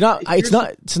look,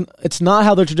 it's not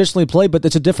how they're traditionally played, but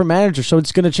it's a different manager, so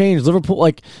it's going to change. Liverpool,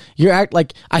 like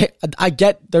I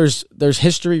get there's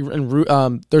history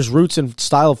and there's roots and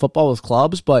style of football with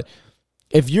clubs, but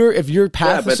if your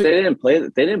path, but they didn't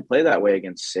play that way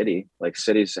against City. Like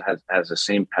City has the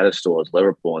same pedestal as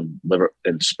Liverpool,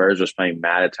 and Spurs was playing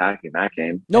mad attacking that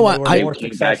game. No, I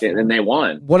came back and they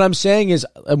won. What I'm saying is,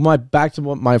 back to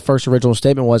what my first original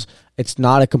statement was, it's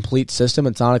not a complete system.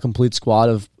 It's not a complete squad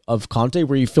of Conte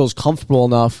where he feels comfortable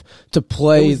enough to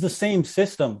play. It was the same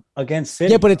system against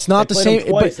City. Yeah, but it's not the same.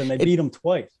 Twice, and they beat him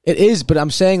twice. It is, but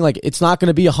I'm saying like it's not going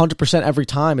to be 100% every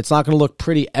time. It's not going to look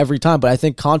pretty every time. But I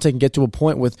think Conte can get to a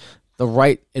point with the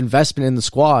right investment in the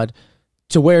squad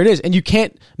to where it is, and you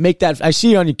can't make that. I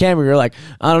see it on your camera. You're like,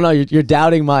 I don't know. You're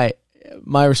doubting my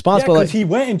response. Yeah, but because he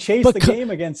went and chased the game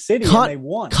against City, and they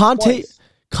won.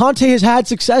 Conte has had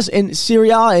success in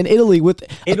Serie A and Italy.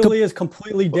 Italy is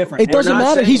completely different. It doesn't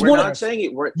matter.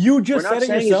 You just said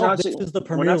it yourself. This is the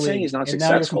Premier League. We're not saying he's not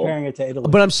successful. Now you're comparing it to Italy.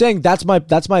 But I'm saying that's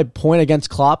my point against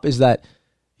Klopp is that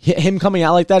him coming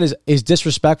out like that is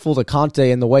disrespectful to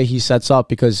Conte in the way he sets up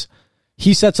because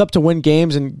he sets up to win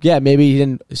games and yeah, maybe he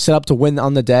didn't set up to win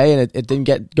on the day and it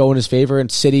didn't go in his favor.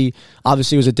 And City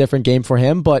obviously was a different game for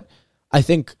him, but I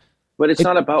think. But it's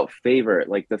not about favor.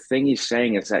 Like the thing he's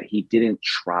saying is that he didn't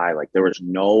try. Like there was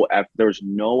no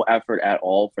effort at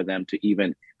all for them to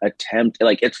even attempt.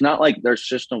 Like it's not like their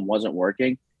system wasn't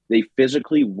working. They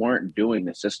physically weren't doing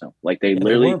the system. Like they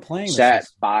literally sat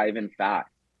 5 and 5.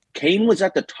 Kane was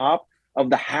at the top of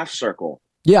the half circle.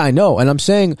 Yeah, I know, and I'm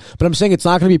saying it's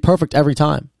not going to be perfect every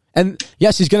time. And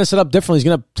yes, he's going to set up differently. He's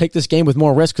going to take this game with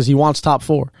more risk because he wants top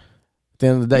 4. At the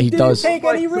end of the day, he does. Take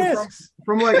any risks.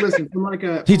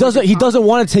 He doesn't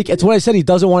want to take. It's what I said. He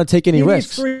doesn't want to take any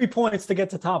risks. He needs 3 points to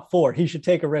get to top 4. He should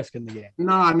take a risk in the game.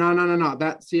 No. I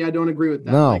don't agree with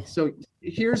that. No. So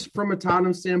here's from a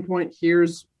Tottenham standpoint.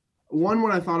 Here's one.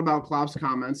 What I thought about Klopp's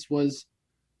comments was,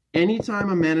 anytime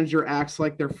a manager acts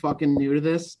like they're fucking new to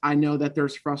this, I know that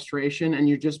there's frustration and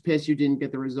you're just pissed you didn't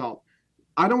get the result.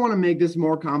 I don't want to make this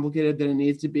more complicated than it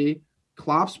needs to be.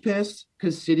 Klopp's pissed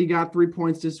because City got 3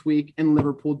 points this week and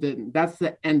Liverpool didn't. That's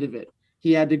the end of it.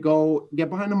 He had to go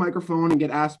get behind a microphone and get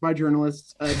asked by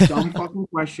journalists a dumb fucking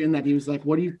question that he was like,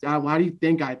 how do you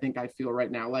think I feel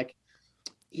right now? Like,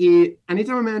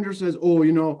 anytime a manager says, oh,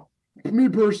 me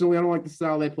personally, I don't like the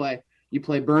style they play. You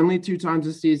play Burnley 2 times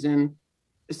this season.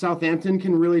 Southampton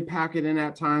can really pack it in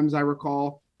at times, I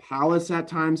recall. Palace at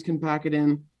times can pack it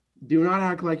in. Do not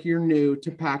act like you're new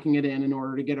to packing it in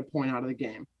order to get a point out of the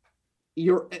game.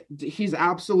 He's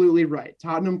absolutely right.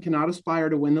 Tottenham cannot aspire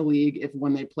to win the league if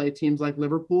when they play teams like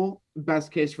Liverpool,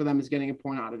 best case for them is getting a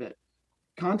point out of it.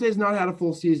 Conte's not had a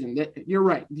full season. You're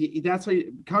right. That's how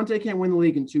Conte can't win the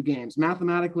league in 2 games.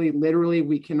 Mathematically, literally,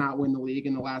 we cannot win the league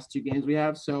in the last 2 games we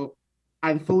have. So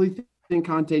I fully think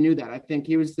Conte knew that. I think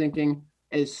he was thinking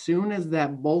as soon as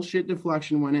that bullshit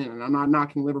deflection went in, and I'm not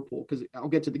knocking Liverpool because I'll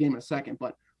get to the game in a second,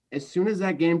 but as soon as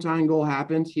that game tying goal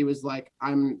happened, he was like,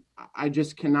 I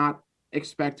just cannot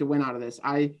expect to win out of this.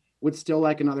 I would still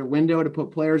like another window to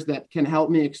put players that can help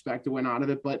me expect to win out of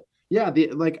it. But yeah,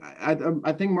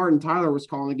 I think Martin Tyler was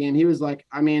calling the game. He was like,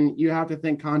 you have to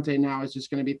think Conte now is just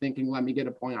going to be thinking, let me get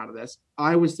a point out of this.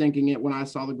 I was thinking it when I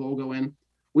saw the goal go in.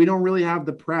 We don't really have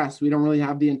the press. We don't really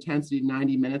have the intensity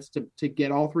 90 minutes to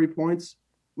get all 3 points.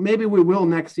 Maybe we will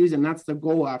next season. That's the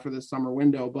goal after the summer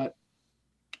window. But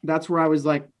that's where I was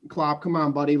like, Klopp, come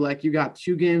on, buddy. Like, you got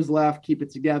 2 games left. Keep it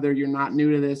together. You're not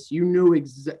new to this. You knew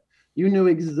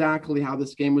exactly how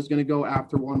this game was going to go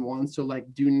after 1-1. So,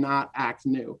 like, do not act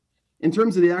new. In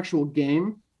terms of the actual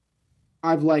game,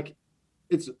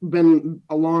 it's been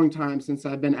a long time since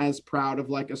I've been as proud of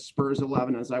like a Spurs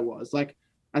 11 as I was. Like,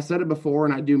 I said it before,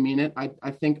 and I do mean it.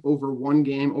 I think over one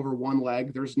game, over one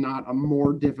leg, there's not a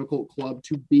more difficult club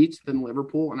to beat than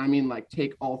Liverpool. And I mean, like,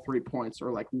 take all 3 points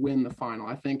or like win the final.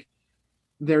 I think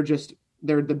they're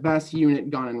the best unit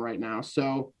gunning right now.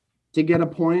 So to get a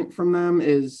point from them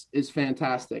is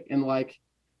fantastic. And like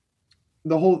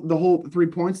the whole 3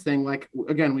 points thing, like,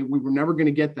 again, we were never going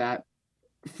to get that.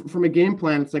 From a game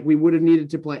plan, it's like we would have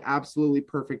needed to play absolutely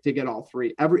perfect to get all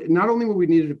 3. Not only would we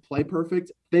needed to play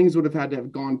perfect, things would have had to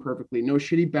have gone perfectly. No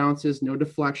shitty bounces, no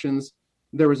deflections.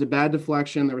 There was a bad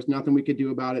deflection. There was nothing we could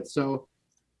do about it. So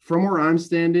from where I'm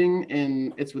standing,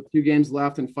 and it's with 2 games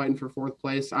left and fighting for 4th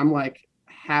place, I'm like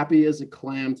happy as a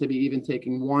clam to be even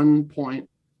taking 1 point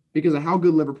because of how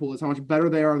good Liverpool is, how much better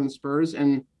they are than Spurs,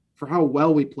 and for how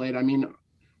well we played. I mean,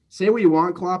 say what you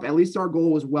want, Klopp. At least our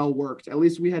goal was well worked. At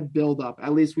least we had build up.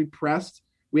 At least we pressed.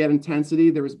 We had intensity.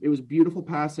 It was beautiful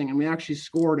passing, and we actually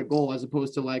scored a goal as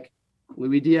opposed to like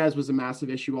Luis Diaz was a massive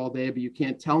issue all day. But you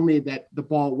can't tell me that the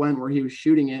ball went where he was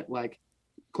shooting it. Like,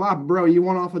 Klopp, bro, you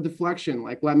went off a deflection.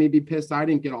 Like, let me be pissed I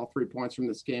didn't get all 3 points from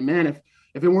this game, man.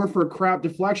 If it weren't for a crap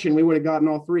deflection, we would have gotten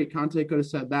all 3. Conte could have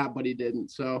said that, but he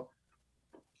didn't. So.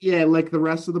 Yeah, like the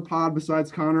rest of the pod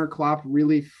besides Connor, Klopp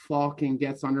really fucking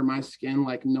gets under my skin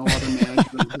like no other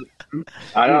manager.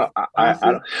 I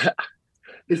don't.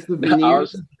 It's the veneer.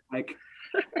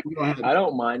 Go ahead. I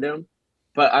don't mind him,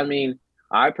 but I mean,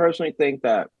 I personally think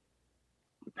that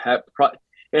Pep.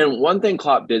 And one thing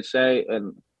Klopp did say,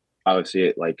 and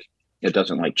obviously it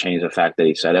doesn't like change the fact that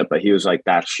he said it, but he was like,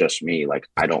 "That's just me. Like,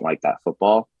 I don't like that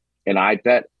football." And I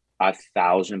bet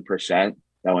 1,000%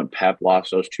 that when Pep lost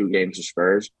those 2 games to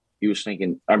Spurs, he was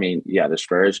thinking, the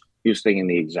Spurs, he was thinking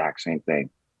the exact same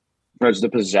thing. Because the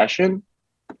possession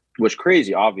was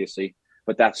crazy, obviously,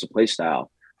 but that's the play style.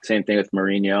 Same thing with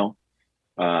Mourinho.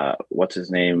 What's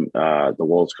his name? The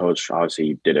Wolves coach, obviously,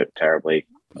 he did it terribly.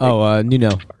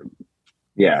 Nuno.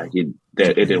 Yeah, it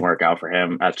didn't work out for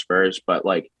him at Spurs, but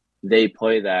like they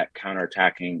play that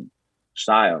counterattacking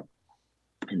style.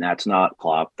 And that's not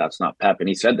Klopp, that's not Pep. And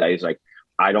he said that. He's like,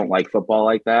 I don't like football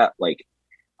like that. Like,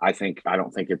 I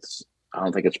don't think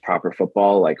it's proper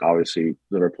football. Like, obviously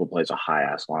Liverpool plays a high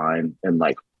ass line and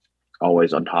like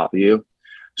always on top of you.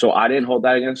 So I didn't hold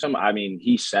that against him. I mean,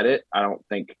 he said it. I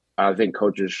think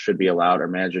coaches should be allowed or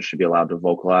managers should be allowed to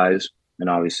vocalize. And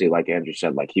obviously, like Andrew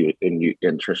said, like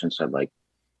and Tristan said, like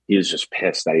he was just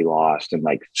pissed that he lost and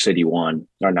like City won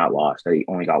or not lost, that he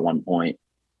only got 1 point.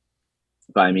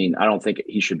 But I mean, I don't think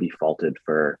he should be faulted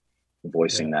for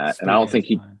voicing that, and I don't think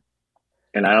he,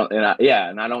 and I don't, and I, yeah,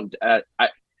 and I don't,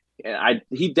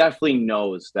 he definitely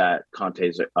knows that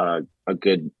Conte's a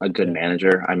good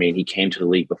manager. I mean, he came to the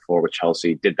league before with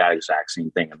Chelsea, did that exact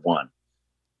same thing and won.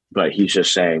 But he's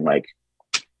just saying like,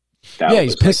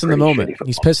 he's pissed in the moment.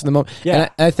 He's pissed in the moment. Yeah,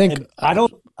 and I think I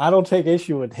don't take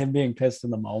issue with him being pissed in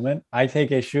the moment. I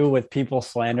take issue with people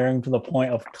slandering to the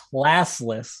point of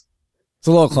classless. It's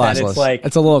a little classless.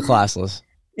 It's a little classless.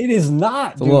 It is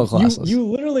not. It's a little classless. You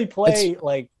literally play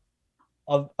like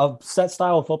a set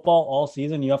style of football all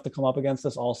season. You have to come up against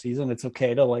this all season. It's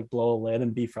okay to like blow a lid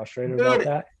and be frustrated about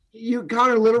that.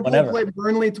 Liverpool played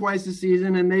Burnley twice this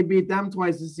season and they beat them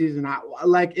twice this season.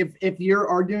 Like if you're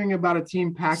arguing about a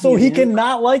team packing, so he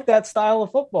cannot like that style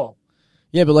of football.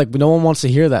 Yeah, but like no one wants to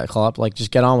hear that, Klopp. Like,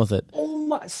 just get on with it. Oh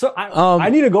my! So I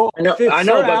need to go. I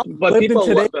know, but people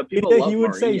love he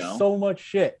would Mourinho. say so much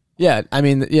shit. Yeah, I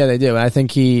mean, yeah, they do, and I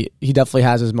think he definitely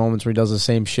has his moments where he does the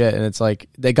same shit, and it's like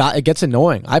it gets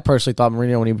annoying. I personally thought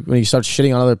Mourinho when he starts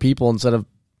shitting on other people instead of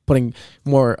putting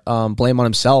more blame on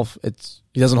himself,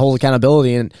 he doesn't hold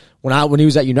accountability. And when he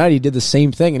was at United, he did the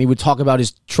same thing, and he would talk about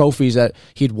his trophies that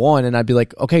he'd won, and I'd be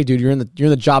like, okay, dude, you're in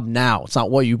the job now. It's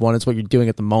not what you won; it's what you're doing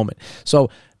at the moment.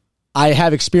 So I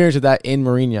have experience with that in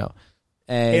Mourinho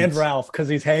and Ralf, because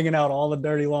he's hanging out all the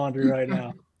dirty laundry right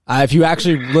now. If you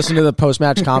actually listen to the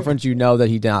post-match conference, you know that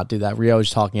he did not do that. Rio was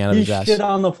talking out of his ass. He shit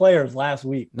on the players last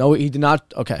week. No, he did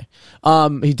not. Okay.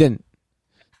 He didn't.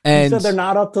 And he said they're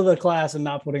not up to the class and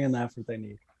not putting in the effort they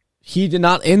need. He did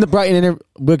not. In the Brighton interview,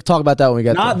 we'll talk about that when we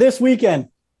get there. Not this weekend.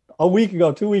 A week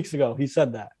ago, 2 weeks ago, he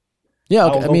said that. Yeah,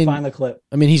 okay. I mean, find the clip.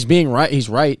 I mean, he's being right. He's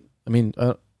right. I mean,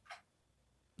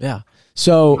 yeah.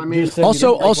 So,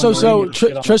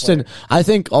 Tristan, I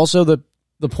think also the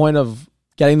point of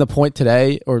getting the point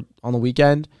today or on the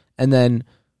weekend, and then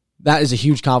that is a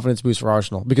huge confidence boost for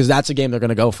Arsenal because that's a game they're going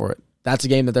to go for it. That's a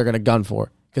game that they're going to gun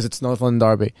for because it's North London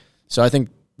derby. So I think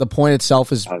the point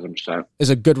itself is 100%.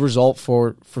 Is a good result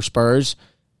for Spurs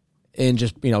in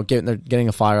just getting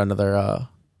a fire under their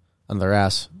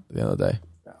ass at the end of the day.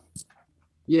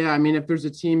 Yeah, I mean, if there's a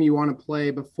team you want to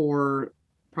play before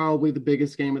probably the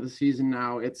biggest game of the season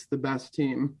now, it's the best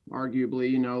team,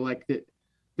 arguably.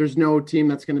 There's no team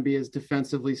that's going to be as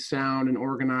defensively sound and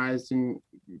organized and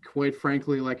quite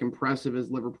frankly, like impressive as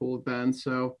Liverpool have been.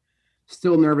 So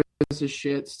still nervous as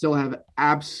shit. Still have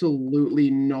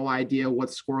absolutely no idea what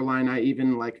scoreline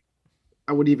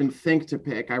I would even think to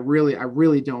pick. I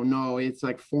really don't know. It's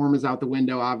like form is out the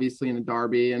window, obviously in a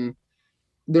derby, and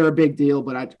they're a big deal,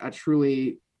 but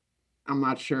I'm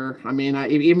not sure. I mean,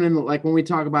 even in when we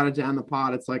talk about it to end the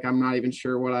pod, it's like, I'm not even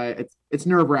sure it's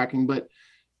nerve wracking, but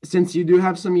since you do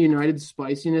have some United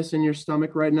spiciness in your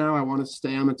stomach right now, I want to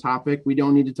stay on the topic. We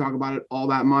don't need to talk about it all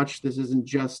that much. This isn't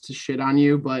just to shit on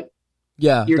you, but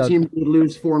yeah, your team did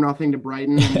lose 4-0 to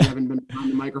Brighton, and you haven't been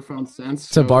behind the microphone since.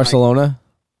 To Barcelona?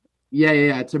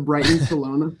 To Brighton,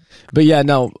 Salona. But yeah,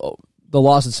 no, the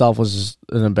loss itself was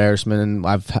an embarrassment, and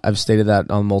I've stated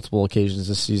that on multiple occasions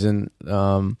this season.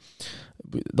 The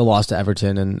loss to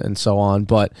Everton and so on,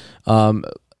 but a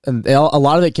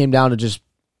lot of it came down to just.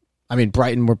 I mean,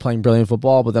 Brighton were playing brilliant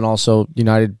football, but then also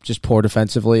United just poor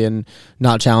defensively and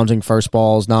not challenging first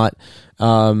balls, not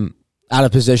out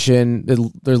of position.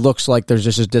 There looks like there's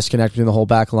just a disconnect between the whole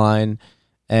back line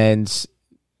and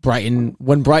Brighton.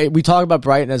 We talk about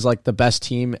Brighton as like the best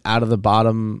team out of the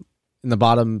bottom,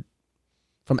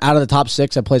 from out of the top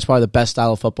six that plays probably the best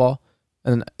style of football,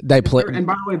 and they play. And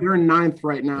by the way, they're in 9th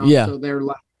right now, yeah. So they're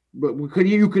like. But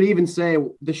you could even say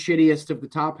the shittiest of the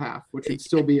top half, which would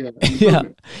still be a yeah,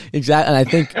 exactly.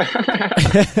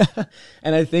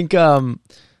 And I think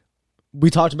we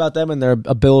talked about them and their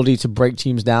ability to break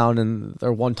teams down and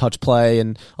their one-touch play,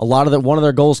 and one of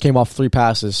their goals came off 3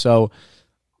 passes. So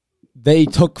they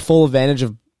took full advantage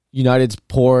of United's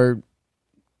poor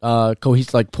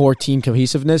team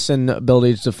cohesiveness and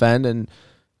ability to defend, and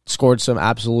scored some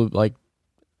absolute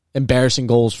embarrassing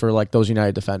goals for those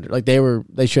United defenders.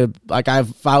 They should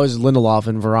if I was Lindelof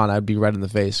and Varane, I'd be red in the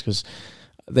face because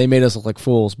they made us look like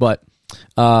fools. But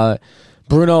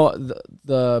Bruno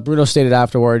stated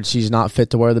afterwards he's not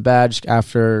fit to wear the badge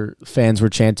after fans were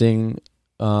chanting.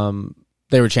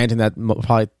 They were chanting that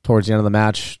probably towards the end of the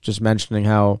match, just mentioning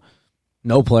how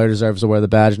no player deserves to wear the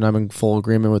badge, and I'm in full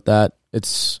agreement with that.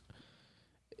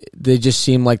 They just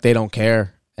seem like they don't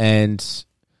care, and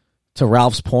to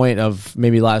Ralph's point of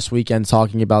maybe last weekend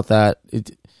talking about that,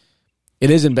 it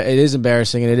is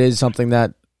embarrassing, and it is something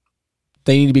that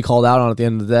they need to be called out on at the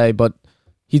end of the day. But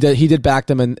he did back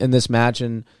them in this match,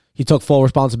 and he took full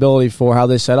responsibility for how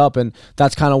they set up, and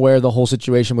that's kind of where the whole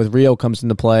situation with Rio comes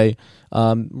into play.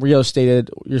 Rio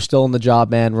stated, "You're still in the job,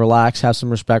 man. Relax, have some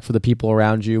respect for the people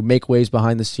around you, make waves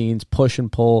behind the scenes, push and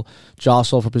pull,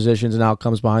 jostle for positions and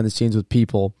outcomes behind the scenes with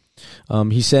people."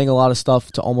 He's saying a lot of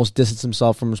stuff to almost distance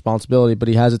himself from responsibility, but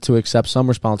he has it to accept some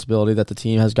responsibility that the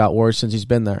team has got worse since he's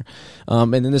been there.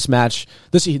 And in this match,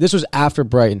 this was after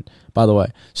Brighton, by the way.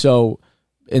 So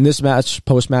in this match,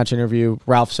 post-match interview,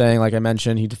 Ralf saying, like I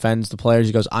mentioned, he defends the players.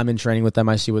 He goes, "I'm in training with them.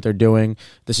 I see what they're doing.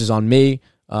 This is on me.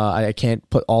 I can't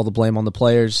put all the blame on the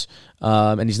players."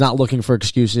 And he's not looking for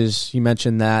excuses. He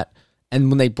mentioned that. And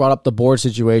when they brought up the board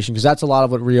situation, because that's a lot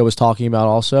of what Rio was talking about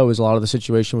also, is a lot of the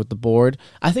situation with the board.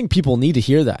 I think people need to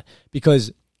hear that,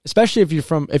 because especially if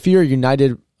you're a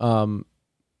United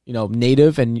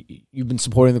native and you've been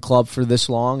supporting the club for this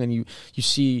long, and you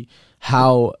see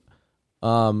how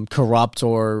corrupt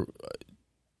or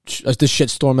the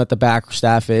shitstorm that the back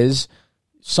staff is,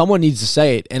 someone needs to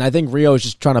say it. And I think Rio is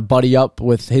just trying to buddy up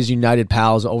with his United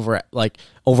pals over at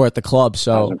the club.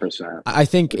 So 100%. I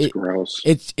think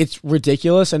it's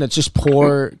ridiculous, and it's just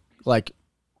poor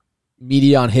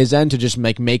media on his end to just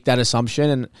make that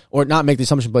assumption, or not make the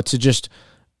assumption, but to just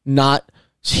not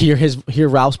hear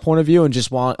Ralph's point of view and just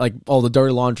want all the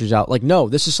dirty laundry's out. No,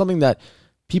 this is something that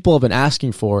people have been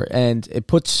asking for, and it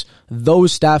puts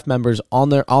those staff members on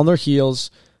their heels,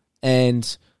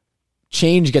 and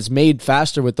change gets made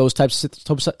faster with those types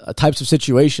of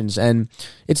situations. And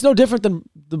it's no different than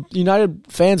the United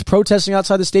fans protesting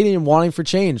outside the stadium wanting for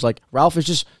change. Ralph is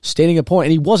just stating a point,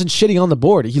 and he wasn't shitting on the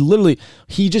board.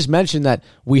 He just mentioned that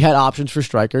we had options for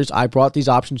strikers. I brought these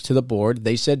options to the board.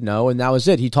 They said no, and that was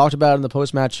it. He talked about it in the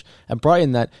post-match at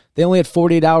Brighton that they only had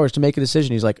 48 hours to make a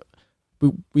decision. He's like,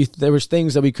 there was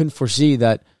things that we couldn't foresee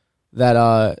that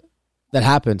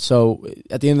happened. So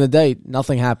at the end of the day,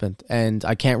 nothing happened, and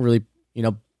I can't really,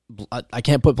 I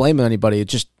can't put blame on anybody.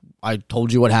 It's just, I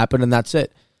told you what happened, and that's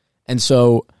it. And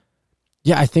so,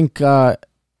 yeah, I think it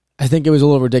was a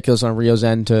little ridiculous on Rio's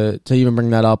end to even bring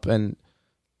that up, and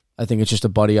I think it's just a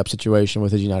buddy up situation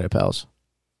with his United pals.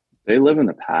 They live in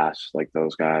the past,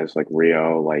 those guys,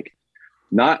 Rio,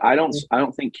 I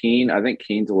don't think Keane. I think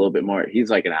Keane's a little bit more.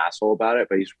 He's an asshole about it,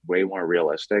 but he's way more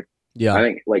realistic. Yeah, I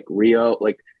think Rio,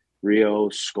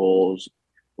 Scholes,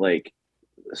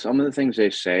 some of the things they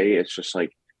say, it's just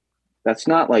that's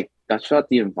not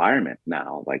the environment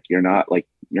now. You're not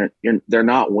they're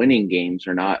not winning games.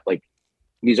 They're not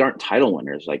these aren't title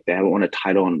winners. They haven't won a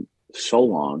title in so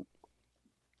long.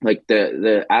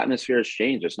 The atmosphere has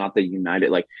changed. It's not the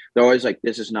United. They're always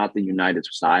this is not the United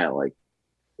style.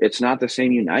 It's not the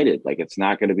same United. It's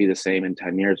not going to be the same in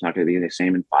 10 years. It's not going to be the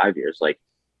same in 5 years.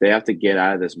 They have to get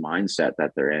out of this mindset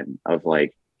that they're in of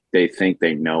they think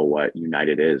they know what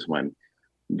United is, when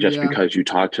because you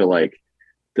talk to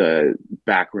the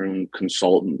backroom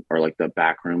consultant or the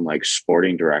backroom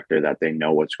sporting director, that they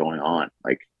know what's going on.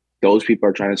 Those people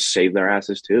are trying to save their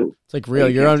asses too. It's real.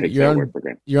 You're on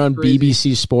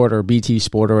BBC Sport or BT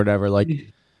Sport or whatever.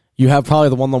 You have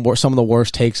probably some of the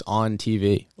worst takes on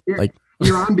TV.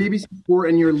 You're on BBC Sport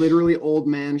and you're literally old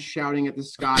man shouting at the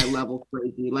sky level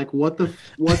crazy. Pardon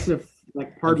my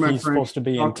French. He's supposed to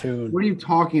be in tune. What are you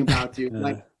talking about,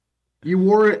 dude? You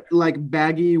wore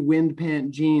baggy wind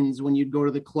pant jeans when you'd go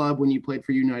to the club when you played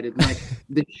for United.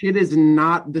 The shit is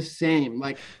not the same.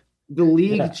 The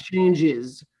league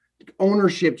changes,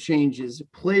 ownership changes,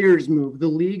 players move. The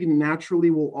league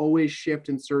naturally will always shift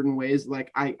in certain ways.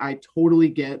 I totally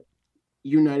get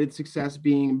United success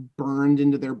being burned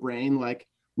into their brain.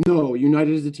 No,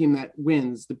 United is a team that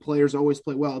wins. The players always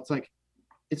play well.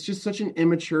 It's just such an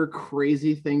immature,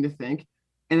 crazy thing to think.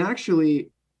 And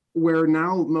actually, where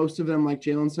now most of them, like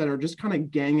Jalen said, are just kind of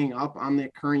ganging up on the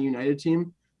current United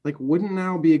team, wouldn't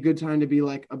now be a good time to be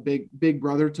a big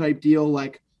brother type deal?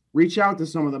 Reach out to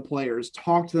some of the players,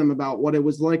 talk to them about what it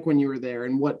was like when you were there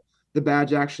and what the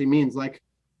badge actually means.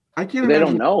 I can't. They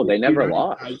don't know. They never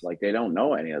lost. They don't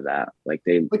know any of that.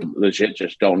 They legit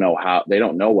just don't know how. They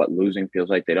don't know what losing feels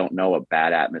like. They don't know a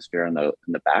bad atmosphere in the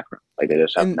background. They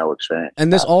just have no experience.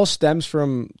 And this all stems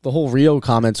from the whole Rio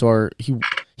comments, or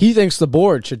he thinks the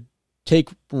board should take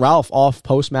Ralf off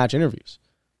post match interviews.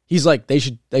 He's they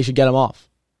should get him off.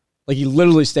 He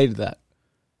literally stated that.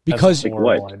 Because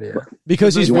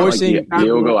because he's voicing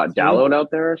Diogo Dalot out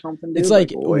there or something. Dude? It's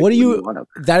what do you?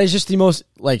 That is just the most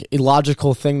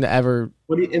illogical thing to ever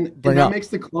bring up. That makes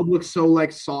the club look so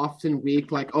soft and weak.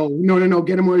 Oh no,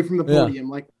 get him away from the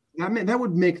podium. That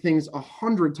would make things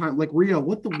 100 times. Rio,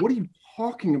 what are you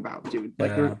talking about, dude?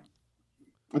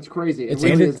 It's crazy.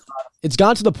 It's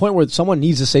gone to the point where someone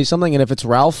needs to say something, and if it's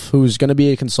Ralf who's going to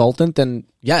be a consultant, then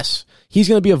yes, he's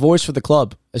going to be a voice for the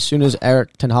club as soon as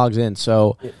Erik ten Hag's in.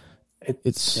 So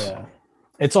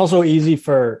it's also easy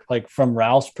for from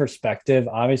Ralph's perspective.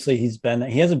 Obviously,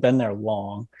 he hasn't been there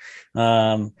long,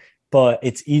 but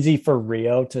it's easy for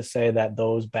Rio to say that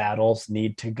those battles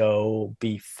need to go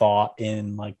be fought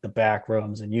in the back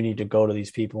rooms, and you need to go to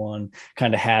these people and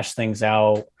kind of hash things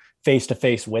out face to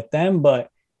face with them, but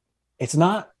it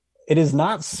is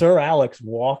not Sir Alex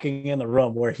walking in the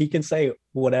room where he can say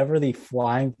whatever the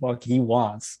flying fuck he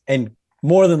wants and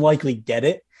more than likely get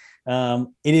it. It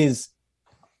is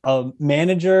a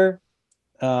manager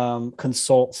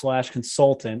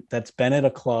consultant that's been at a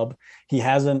club. He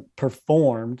hasn't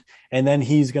performed, and then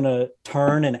he's going to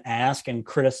turn and ask and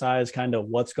criticize kind of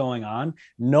what's going on.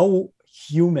 No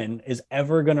human is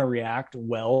ever going to react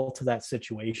well to that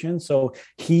situation. So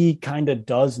he kind of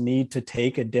does need to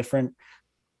take a different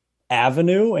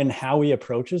avenue and how he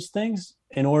approaches things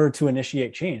in order to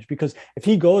initiate change. Because if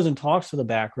he goes and talks to the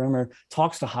back room or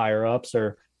talks to higher ups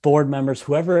or board members,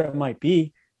 whoever it might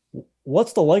be,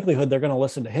 what's the likelihood they're going to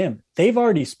listen to him? They've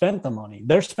already spent the money.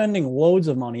 They're spending loads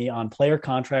of money on player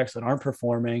contracts that aren't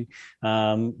performing.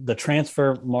 The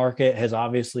transfer market has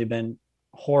obviously been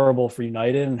horrible for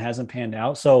United and hasn't panned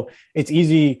out. So it's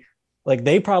easy. Like,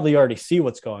 they probably already see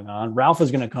what's going on. Ralf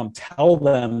is going to come tell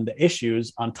them the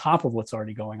issues on top of what's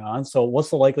already going on. So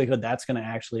what's the likelihood that's going to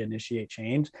actually initiate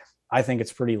change? I think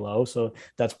it's pretty low. So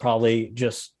that's probably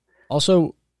just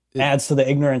also adds to the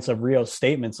ignorance of Rio's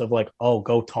statements of like, oh,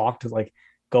 go talk to, like,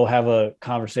 go have a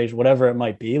conversation, whatever it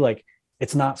might be. Like,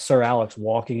 it's not Sir Alex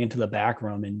walking into the back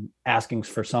room and asking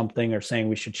for something or saying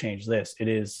we should change this. It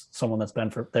is someone that's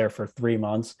been there for 3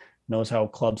 months, knows how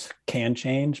clubs can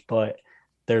change, but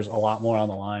there's a lot more on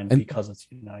the line because it's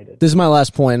United. This is my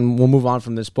last point, and we'll move on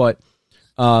from this, but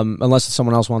unless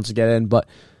someone else wants to get in. But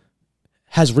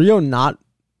has Rio not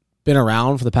been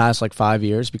around for the past, 5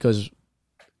 years? Because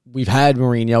we've had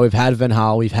Mourinho, we've had Van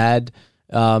Gaal, we've had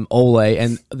Ole,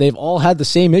 and they've all had the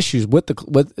same issues with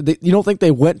you don't think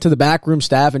they went to the backroom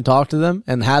staff and talked to them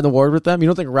and had the word with them? You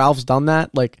don't think Ralph's done that?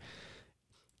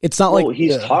 It's not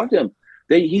he's talked to them.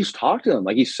 He's talked to them.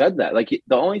 Like, he said that. Like,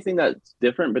 the only thing that's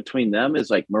different between them is,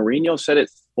 like, Mourinho said it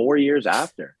 4 years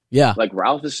after. Yeah. Like,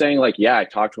 Ralf is saying, like, yeah, I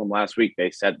talked to him last week.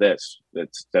 They said this.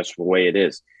 That's the way it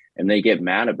is. And they get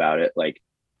mad about it. Like,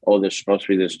 oh, there's supposed to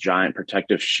be this giant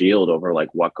protective shield over,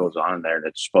 like, what goes on in there. And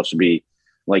it's supposed to be,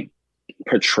 like,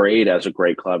 portrayed as a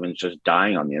great club, and it's just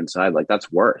dying on the inside. Like,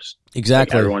 that's worse.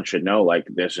 Exactly. Like, everyone should know, like,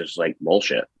 this is, like,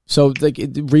 bullshit. So,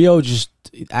 Rio just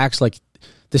acts like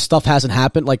this stuff hasn't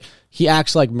happened. Like, he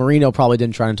acts like Mourinho probably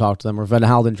didn't try and talk to them, or Van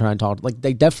Gaal didn't try and talk to them. Like,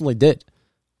 they definitely did.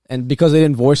 And because they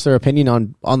didn't voice their opinion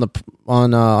on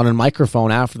a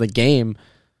microphone after the game,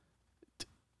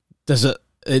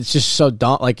 it's just so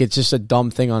dumb. Like, it's just a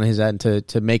dumb thing on his end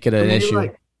to make it an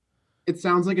issue. It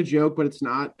sounds like a joke, but it's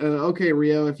not. Okay,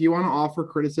 Rio, if you want to offer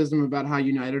criticism about how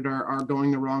United are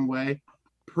going the wrong way,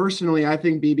 personally, I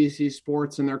think BBC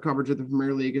Sports and their coverage of the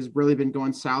Premier League has really been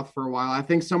going south for a while. I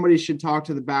think somebody should talk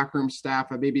to the backroom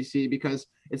staff at BBC, because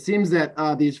it seems that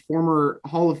these former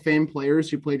Hall of Fame players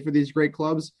who played for these great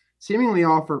clubs seemingly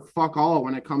offer fuck all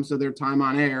when it comes to their time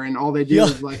on air, and all they do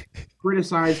is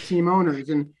criticize team owners.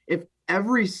 And if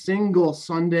every single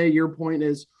Sunday your point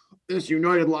is this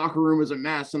United locker room is a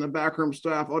mess and the backroom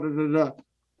staff,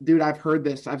 dude, I've heard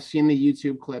this. I've seen the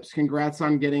YouTube clips. Congrats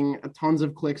on getting tons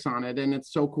of clicks on it. And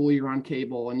it's so cool you're on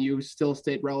cable and you still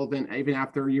stayed relevant even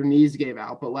after your knees gave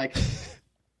out. But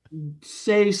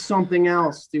say something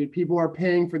else, dude. People are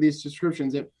paying for these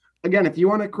subscriptions. If you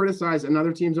want to criticize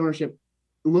another team's ownership,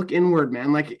 look inward,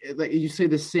 man. Like you say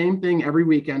the same thing every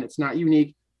weekend. It's not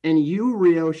unique. And you,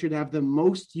 Rio, should have the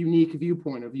most unique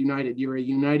viewpoint of United. You're a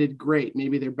United great,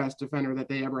 maybe their best defender that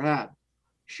they ever had.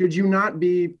 Should you not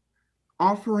be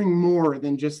offering more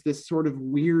than just this sort of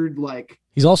weird,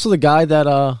 He's also the guy that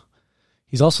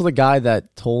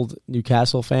told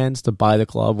Newcastle fans to buy the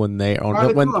club when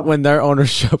when their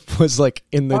ownership was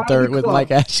in the dirt with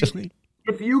Mike Ashley.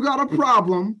 If you got a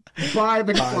problem, buy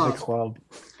the club.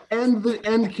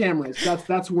 End cameras.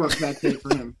 That's work that day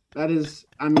for him. That is,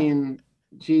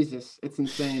 Jesus, it's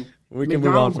insane. We can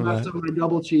move on from that. that. My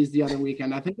double cheese the other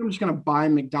weekend. I think I'm just gonna buy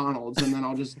McDonald's and then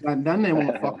then they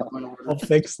won't fuck with my order. I'll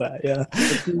fix that. Yeah.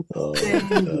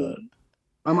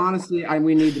 I'm honestly,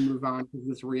 we need to move on because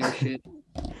this Rio shit.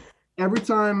 Every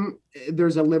time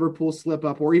there's a Liverpool slip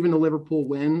up or even a Liverpool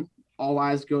win, all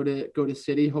eyes go to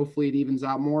City. Hopefully it evens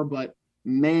out more. But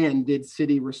man, did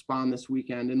City respond this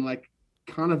weekend in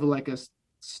kind of a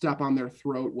step on their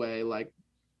throat way.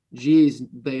 Geez,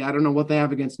 I don't know what they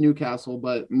have against Newcastle,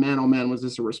 but man, oh man, was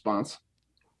this a response?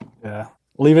 Yeah.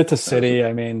 Leave it to City.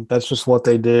 That's just what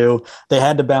they do. They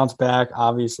had to bounce back,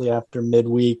 obviously, after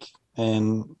midweek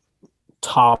and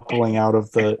toppling out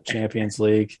of the Champions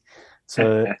League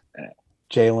to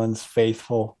Jalen's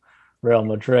faithful Real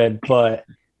Madrid. But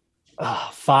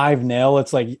 5-0,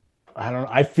 it's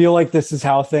I feel like this is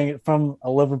how from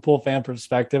a Liverpool fan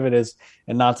perspective it is,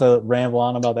 and not to ramble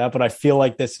on about that, but I feel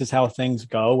like this is how things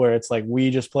go, where it's we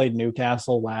just played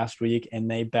Newcastle last week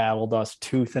and they battled us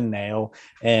tooth and nail,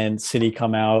 and City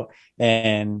come out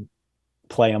and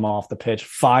play them off the pitch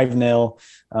 5-0.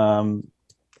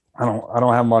 I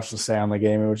don't have much to say on the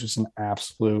game. It was just an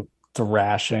absolute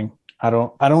thrashing. I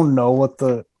don't know what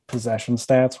the possession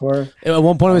stats were. At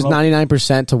one point, it was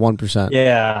 99% to 1%.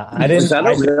 Yeah, I didn't.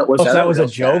 Was that a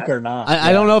joke or not?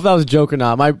 I don't know if that was a joke or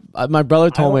not. My brother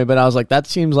told me, but I was like, that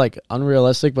seems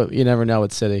unrealistic. But you never know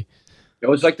with City. It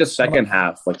was like the second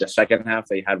half. Like the second half,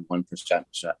 they had 1%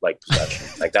 possession. Like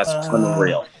that's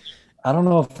unreal. I don't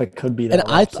know if it could be that.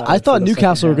 And I thought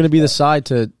Newcastle were going to be the side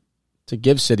to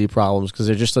give City problems because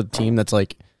they're just a team that's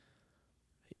like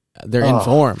they're in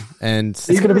form, and it's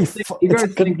going to be. You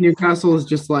guys think Newcastle is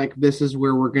just like this is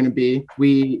where we're going to be?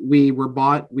 We were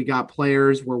bought. We got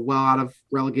players. We're well out of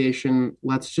relegation.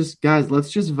 Let's just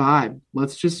vibe.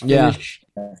 Let's just finish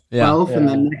 12th, and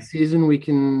then next season we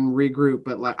can regroup.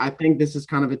 But like I think this is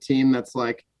kind of a team that's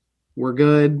like we're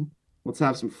good. Let's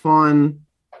have some fun.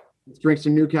 Let's drink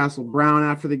some Newcastle Brown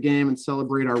after the game and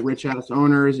celebrate our rich-ass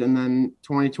owners. And then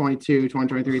 2022,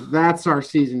 2023, that's our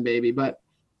season, baby. But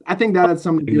I think that had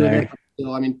something to do with it.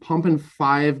 Still, I mean, pumping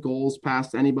 5 goals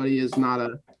past anybody is not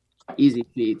a easy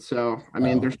feat. So, I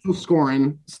mean, they're still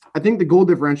scoring. I think the goal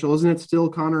differential, isn't it still,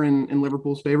 Connor, in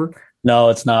Liverpool's favor? No,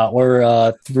 it's not.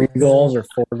 We're 3 goals or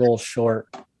 4 goals short.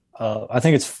 I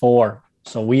think it's 4.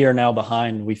 So we are now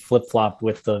behind. We flip-flopped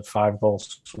with the 5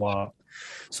 goals swap.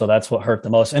 So that's what hurt the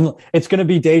most. And it's going to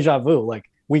be deja vu. Like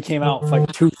we came out like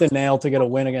tooth and nail to get a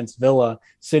win against Villa.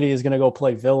 City is going to go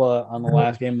play Villa on the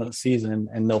last game of the season,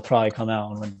 and they'll probably come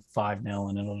out and win 5-0,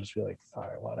 and it'll just be like, all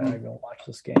right, why did I go watch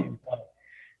this game? But,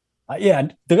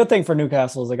 the good thing for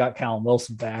Newcastle is they got Callum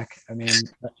Wilson back. I mean,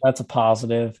 that's a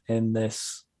positive in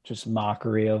this just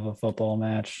mockery of a football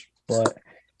match. But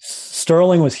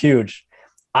Sterling was huge.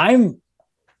 I'm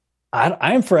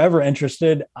forever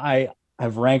interested.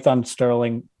 I've ranked on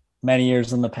Sterling many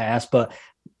years in the past, but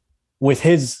with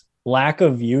his lack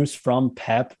of use from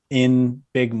Pep in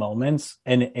big moments,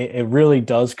 and it really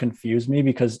does confuse me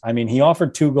because, I mean, he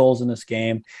offered 2 goals in this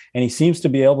game, and he seems to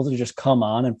be able to just come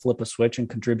on and flip a switch and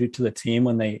contribute to the team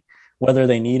whether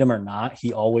they need him or not.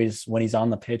 He always, when he's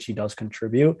on the pitch, he does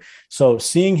contribute. So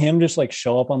seeing him just like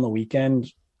show up on the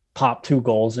weekend, pop 2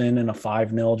 goals in a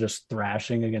 5-0 just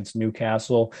thrashing against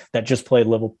Newcastle that just played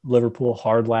Liverpool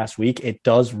hard last week, it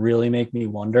does really make me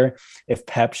wonder if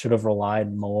Pep should have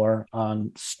relied more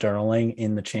on Sterling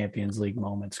in the Champions League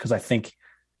moments, because I think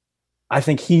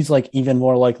he's like even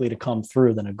more likely to come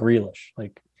through than a Grealish.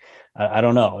 Like I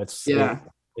don't know. It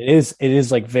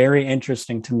is like very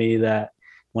interesting to me that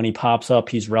when he pops up,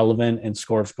 he's relevant and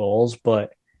scores goals,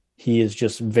 but he is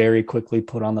just very quickly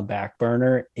put on the back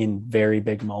burner in very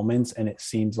big moments, and it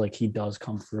seems like he does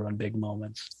come through in big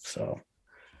moments. So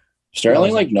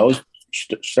Sterling knows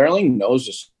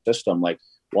the system. Like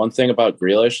one thing about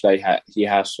Grealish that he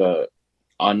has to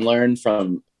unlearn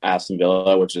from Aston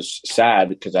Villa, which is sad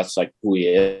because that's like who he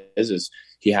is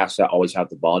he has to always have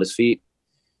the ball at his feet.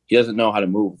 He doesn't know how to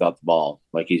move without the ball.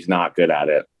 Like he's not good at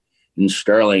it. And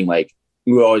Sterling, like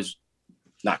we always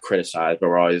not criticized, but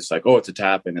we're always like, oh, it's a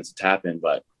tap in,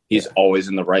 but he's always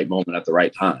in the right moment at the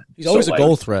right time. He's always a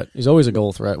goal threat. He's always a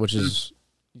goal threat, which is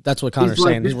that's what Connor's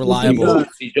saying. He's reliable.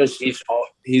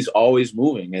 He's always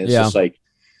moving. And it's just like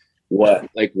what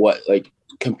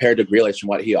compared to Grealish and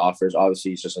what he offers,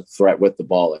 obviously he's just a threat with the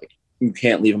ball. Like you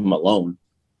can't leave him alone.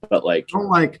 But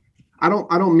I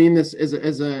don't mean this as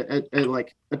a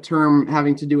term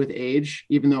having to do with age,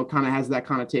 even though it kind of has that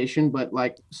connotation. But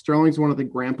like Sterling's one of the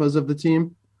grandpas of the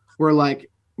team, where like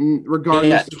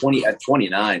regardless at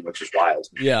 29, which is wild.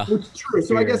 Yeah, it's true.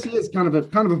 So I guess he is kind of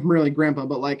a really grandpa,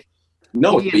 but like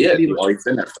no, he is. He's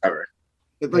been there forever.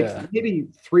 Maybe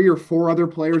 3 or 4 other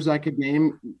players I could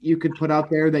name you could put out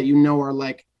there that are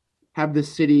like have the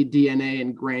City DNA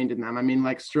ingrained in them. I mean,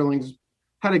 like Sterling's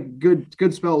had a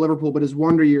good spell at Liverpool, but his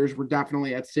wonder years were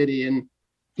definitely at City, and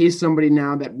he's somebody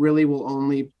now that really will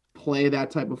only play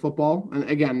that type of football. And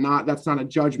again, that's not a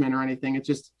judgment or anything. It's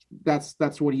just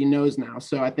that's what he knows now.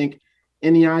 So I think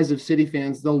in the eyes of City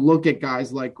fans, they'll look at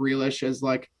guys like Grealish as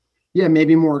like, yeah,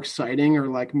 maybe more exciting or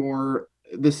like more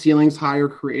the ceiling's higher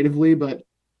creatively, but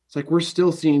it's like we're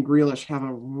still seeing Grealish have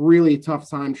a really tough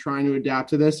time trying to adapt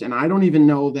to this. And I don't even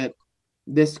know that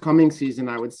this coming season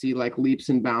I would see like leaps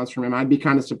and bounds from him. I'd be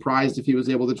kind of surprised if he was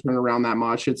able to turn around that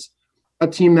much. It's a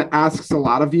team that asks a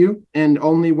lot of you, and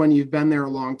only when you've been there a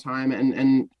long time,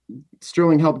 and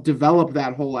Sterling helped develop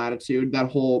that whole attitude,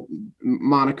 that whole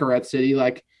moniker at City.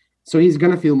 Like, so he's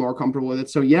going to feel more comfortable with it.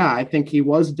 So yeah, I think he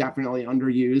was definitely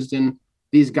underused, and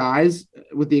these guys,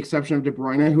 with the exception of De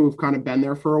Bruyne, who have kind of been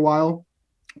there for a while,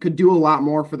 could do a lot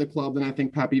more for the club than I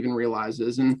think Pep even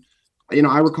realizes. And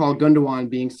I recall Gundogan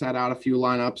being sat out a few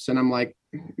lineups, and I'm like,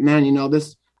 man,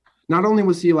 this. Not only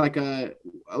was he like a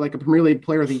Premier League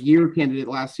Player of the Year candidate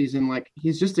last season, like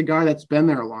he's just a guy that's been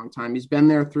there a long time. He's been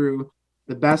there through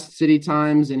the best City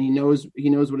times, and he knows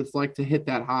what it's like to hit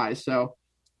that high. So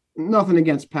nothing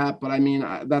against Pep, but I mean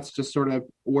that's just sort of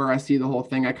where I see the whole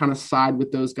thing. I kind of side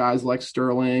with those guys like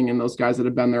Sterling and those guys that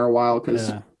have been there a while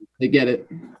because they get it.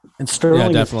 And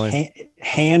Sterling, definitely.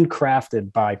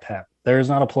 handcrafted by Pep. There is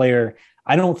not a player,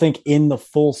 I don't think, in the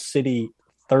full City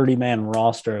 30-man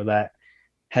roster that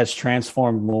has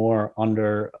transformed more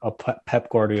under a Pep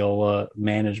Guardiola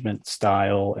management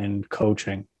style and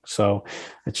coaching. So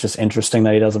it's just interesting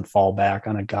that he doesn't fall back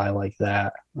on a guy like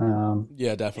that.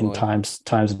 Definitely. In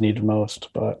times needed most,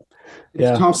 but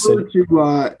it's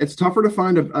tougher to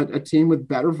find a team with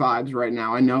better vibes right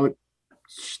now. I know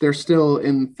they're still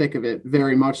in the thick of it,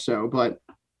 very much so, but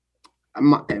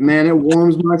man, it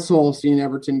warms my soul seeing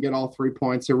Everton get all 3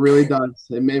 points. It really does.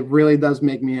 It really does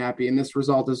make me happy. And this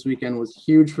result this weekend was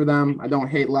huge for them. I don't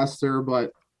hate Leicester,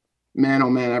 but man, oh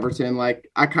man, Everton,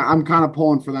 I'm kind of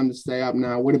pulling for them to stay up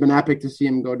now. Would have been epic to see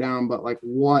him go down, but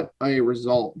what a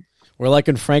result. We're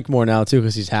liking Frank more now too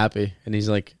because he's happy and he's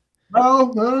like,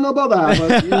 "Oh, I don't know about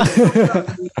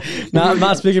that." But, I'm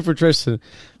not speaking for Tristan,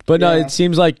 but no, it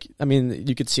seems like, I mean,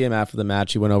 you could see him after the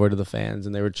match. He went over to the fans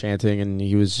and they were chanting, and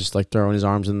he was just throwing his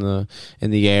arms in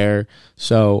the air.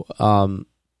 So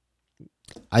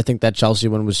I think that Chelsea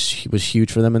one was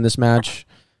huge for them in this match.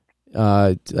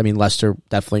 I mean, Leicester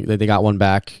definitely they got one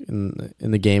back in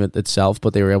the game itself,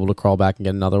 but they were able to crawl back and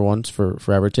get another one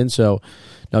for Everton. So,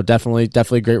 no, definitely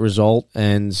a great result,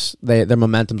 and their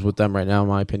momentum's with them right now, in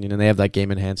my opinion, and they have that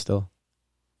game in hand still.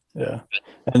 Yeah,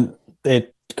 and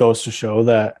it goes to show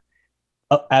that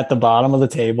at the bottom of the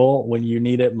table, when you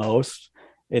need it most,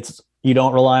 you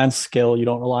don't rely on skill, you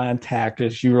don't rely on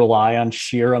tactics, you rely on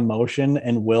sheer emotion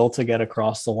and will to get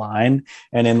across the line.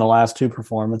 And in the last two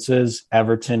performances,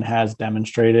 Everton has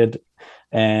demonstrated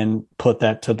and put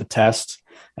that to the test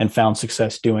and found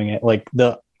success doing it.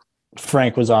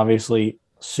 Frank was obviously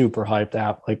super hyped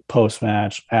out,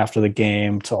 post-match, after the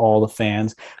game, to all the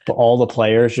fans, to all the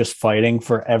players just fighting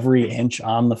for every inch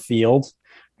on the field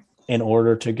in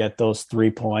order to get those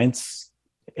 3 points.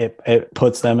 It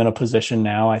puts them in a position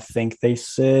now. I think they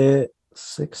sit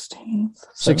 16th.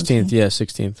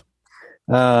 16th.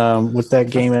 With that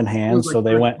game in hand, so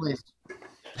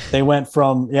they went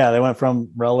from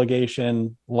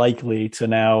relegation likely to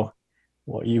now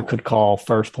what you could call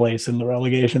first place in the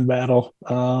relegation battle,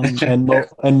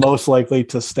 and most likely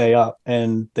to stay up.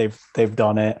 And they've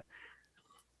done it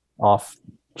off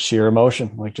sheer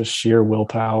emotion, just sheer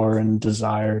willpower and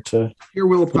desire to. Sheer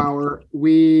willpower.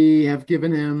 We have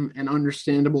given him an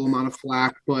understandable amount of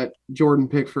flack, but Jordan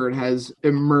Pickford has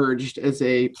emerged as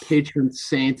a patron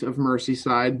saint of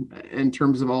Merseyside in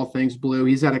terms of all things blue.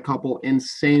 He's had a couple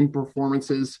insane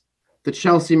performances. The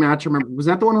Chelsea match, I remember, was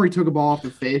that the one where he took a ball off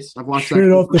the face? I've watched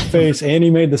that off the face, and he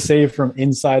made the save from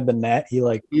inside the net. He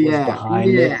was behind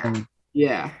it.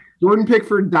 Yeah. Jordan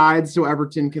Pickford died so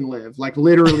Everton can live.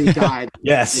 Literally died.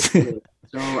 Yes.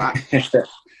 So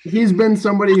he's been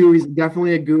somebody who is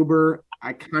definitely a goober.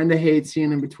 I kind of hate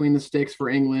seeing him between the sticks for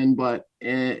England, but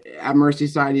at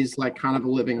Merseyside, he's kind of a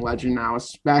living legend now,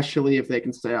 especially if they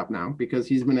can stay up now, because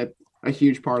he's been a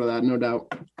huge part of that, no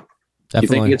doubt. Definitely.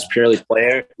 Do you think it's purely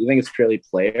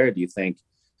player? Do you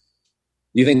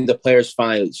think the players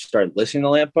finally started listening to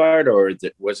Lampard, or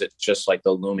was it just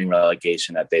the looming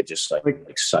relegation that they just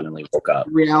suddenly woke up?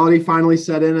 Reality finally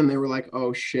set in, and they were like,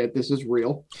 "Oh shit, this is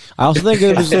real." I also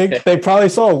think they probably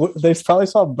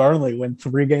saw Burnley win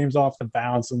 3 games off the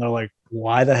bounce, and they're like,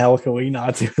 "Why the hell can we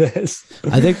not do this?"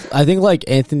 I think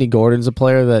Anthony Gordon's a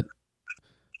player that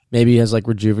maybe has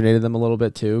rejuvenated them a little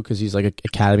bit too, because he's an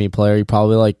academy player. He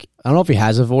probably I don't know if he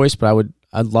has a voice, but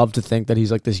I'd love to think that he's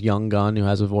this young gun who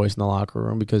has a voice in the locker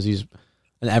room, because he's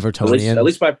an Evertonian. At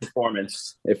least by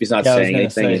performance. If he's not saying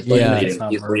anything,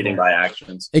 he's leading by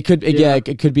actions. It could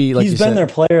be he's been their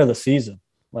player of the season.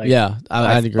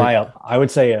 I'd agree. I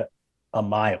would say a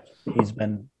mile. He's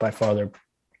been by far their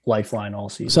lifeline all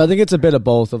season. So I think it's a bit of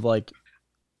both of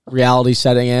reality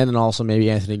setting in, and also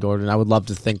maybe Anthony Gordon. I would love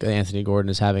to think that Anthony Gordon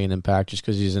is having an impact just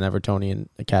because he's an Evertonian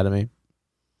academy.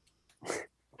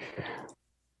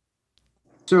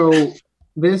 So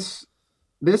this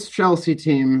Chelsea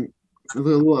team,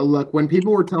 look, when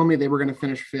people were telling me they were going to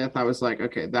finish 5th, I was like,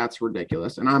 okay, that's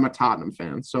ridiculous. And I'm a Tottenham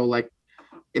fan. So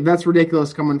if that's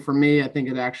ridiculous coming from me, I think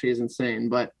it actually is insane.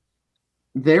 But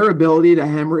their ability to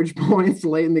hemorrhage points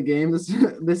late in the game,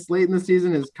 this late in the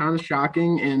season, is kind of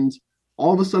shocking. And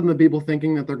all of a sudden the people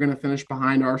thinking that they're going to finish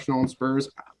behind Arsenal and Spurs,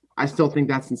 I still think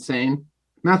that's insane.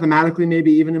 Mathematically,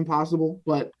 maybe even impossible,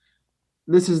 but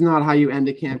this is not how you end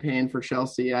a campaign for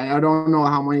Chelsea. I don't know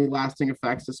how many lasting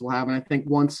effects this will have. And I think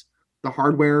once the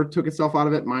hardware took itself out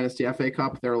of it, minus the FA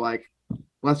Cup, they're like,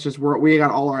 we got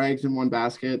all our eggs in one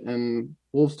basket, and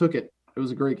Wolves took it. It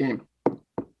was a great game.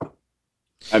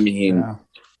 I mean,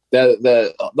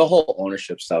 the whole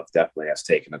ownership stuff definitely has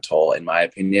taken a toll, in my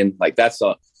opinion.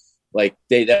 like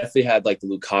they definitely had like the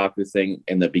Lukaku thing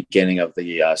in the beginning of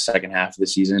the second half of the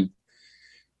season,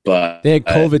 but They had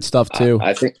COVID stuff too.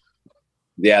 I think,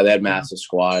 yeah, they had massive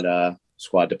squad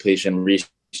depletion. Reece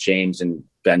James and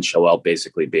Ben Chilwell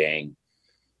basically being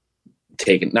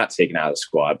not taken out of the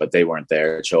squad, but they weren't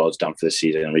there. Chilwell's done for the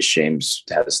season, and Reece James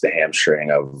has the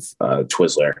hamstring of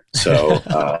Twizzler. So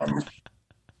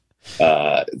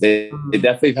they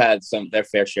definitely had their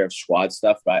fair share of squad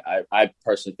stuff. But I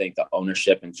personally think the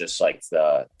ownership and just like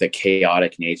the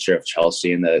chaotic nature of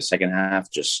Chelsea in the second half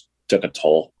just took a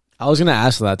toll. I was going to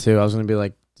ask that too. I was going to be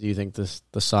like, do you think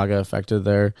the saga affected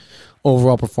their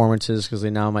overall performances because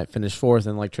they now might finish fourth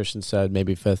and, like Tristan said,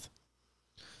 maybe fifth?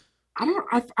 I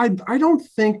really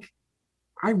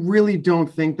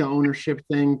don't think the ownership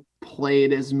thing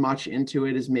played as much into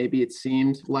it as maybe it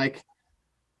seemed. Like,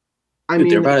 I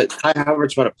mean, Kai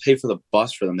Havertz about to pay for the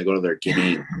bus for them to go to their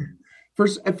game.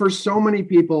 For so many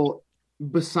people,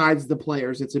 besides the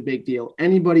players, it's a big deal.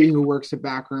 Anybody who works a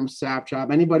backroom staff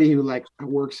job, anybody who like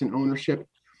works in ownership,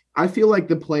 I feel like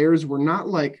the players were not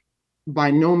like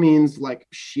by no means like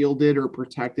shielded or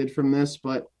protected from this,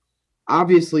 but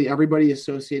obviously everybody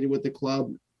associated with the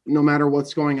club, no matter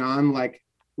what's going on, like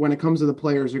when it comes to the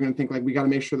players, they're going to think like, we got to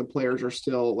make sure the players are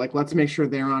still like, let's make sure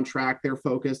they're on track. They're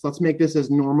focused. Let's make this as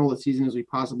normal a season as we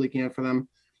possibly can for them.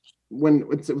 When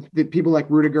it's the people like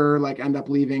Rudiger like end up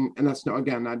leaving, and that's no,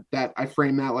 again, that I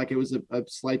frame that like it was a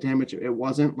slight damage. It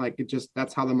wasn't like, it just,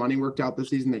 that's how the money worked out this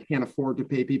season. They can't afford to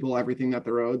pay people everything that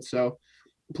they're owed. So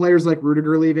players like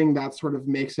Rudiger leaving, that sort of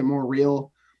makes it more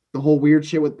real. The whole weird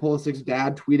shit with Pulisic's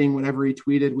dad tweeting whatever he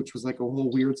tweeted, which was like a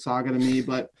whole weird saga to me.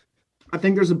 But I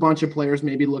think there's a bunch of players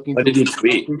maybe looking. What did he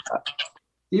tweet?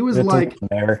 He was like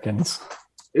Americans.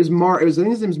 It was Mark. I think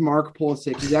his name's Mark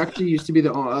Pulisic. He actually used to be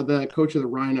the coach of the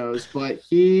Rhinos, but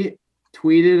he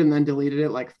tweeted and then deleted it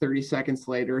like 30 seconds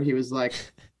later. He was like,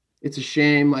 "It's a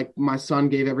shame. Like my son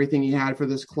gave everything he had for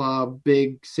this club.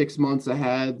 Big 6 months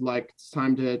ahead. Like it's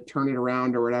time to turn it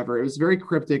around or whatever." It was very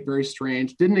cryptic, very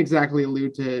strange. Didn't exactly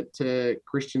allude to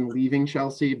Christian leaving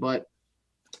Chelsea, but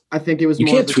I think it was. You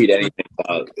can't tweet anything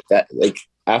about that. Like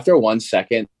after 1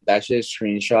 second, that shit is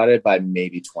screenshotted by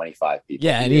maybe 25 people.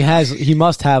 Yeah, and he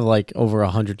must have like over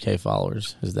 100K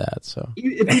followers, his dad. So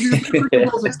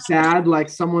if it's sad, like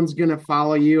someone's gonna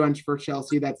follow you on for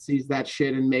Chelsea that sees that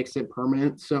shit and makes it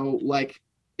permanent. So like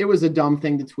it was a dumb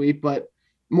thing to tweet, but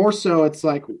more so it's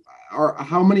like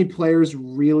how many players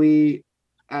really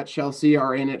at Chelsea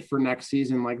are in it for next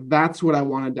season? Like that's what I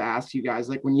wanted to ask you guys.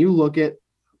 Like when you look at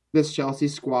this Chelsea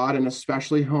squad and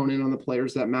especially hone in on the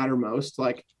players that matter most,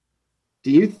 like do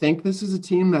you think this is a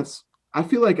team that's, I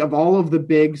feel like of all of the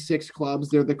big six clubs,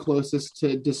 they're the closest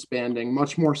to disbanding,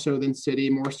 much more so than City,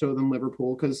 more so than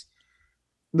Liverpool, because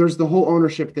there's the whole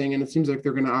ownership thing, and it seems like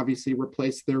they're going to obviously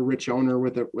replace their rich owner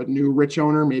with a new rich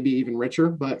owner, maybe even richer.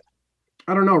 But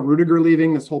I don't know, Rudiger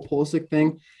leaving, this whole Pulisic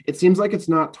thing, it seems like it's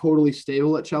not totally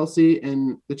stable at Chelsea,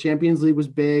 and the Champions League was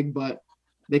big, but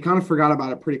they kind of forgot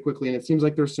about it pretty quickly, and it seems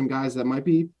like there's some guys that might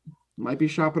be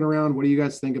shopping around. What do you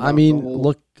guys think about? I mean,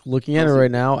 looking at it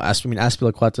right now,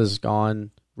 Azpilicueta's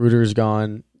gone, Rudiger's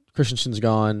gone, Christensen's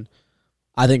gone.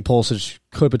 I think Pulisic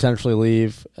could potentially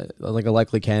leave, like a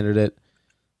likely candidate.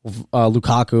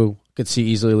 Lukaku could see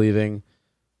easily leaving.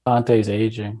 Conte's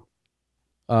aging.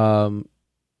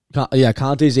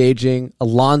 Conte's aging.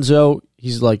 Alonso,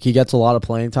 he gets a lot of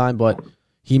playing time, but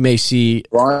he may see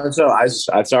Alonso. I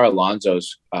saw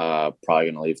Alonso's probably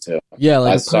going to leave too. Yeah,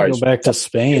 like go back to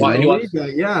Spain. I thought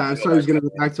he was going to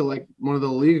go back to like one of the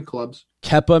Liga clubs.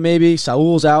 Kepa maybe.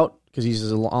 Saul's out because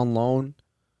he's on loan.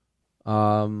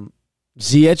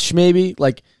 Ziyech maybe.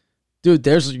 Like, dude,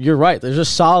 you're right. There's a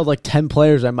solid like 10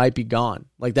 players that might be gone.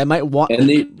 Like that might look for a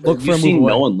move. You've seen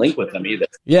no one link with them either.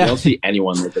 Yeah, you don't see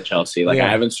anyone with the Chelsea. Like I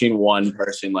haven't seen one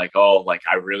person like, oh, like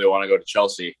I really want to go to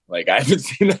Chelsea. Like I haven't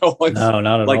seen that one. No,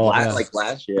 not at all. Like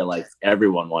last year, like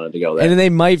everyone wanted to go there. And then they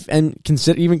might,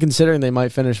 considering they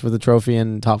might finish with a trophy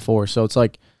in top 4. So it's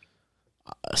like,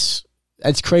 it's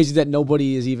crazy that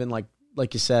nobody is even like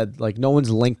you said, like no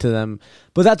one's linked to them.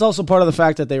 But that's also part of the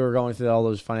fact that they were going through all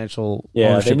those financial they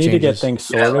need changes. to get things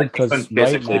sorted because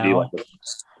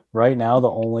right now the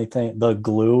only thing, the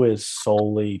glue is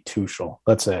solely Tuchel.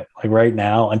 That's it. Like right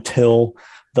now until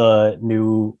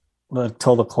the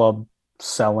club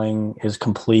selling is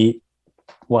complete,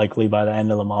 likely by the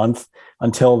end of the month.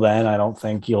 Until then, I don't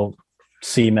think you'll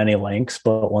see many links.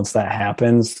 But once that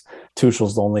happens,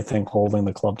 Tuchel's the only thing holding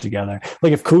the club together.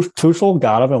 Like if Tuchel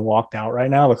got up and walked out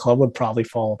right now, the club would probably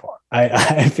fall apart.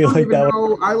 I feel like that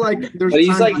would... But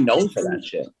he's like known for that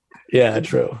shit. Yeah,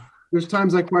 true. There's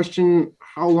times I question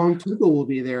how long Tuchel will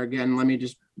be there again. Let me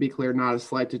just be clear, not a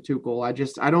slight to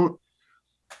Tuchel. I don't.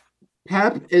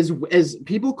 Pep is, as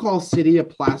people call City a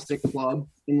plastic club,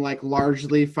 and like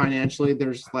largely financially,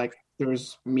 there's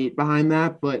meat behind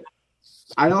that. But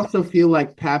I also feel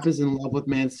like Pep is in love with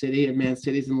Man City, and Man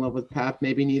City's in love with Pep.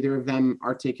 Maybe neither of them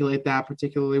articulate that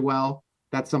particularly well.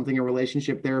 That's something a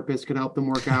relationship therapist could help them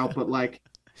work out. But like,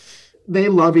 they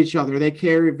love each other. They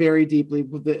care very deeply.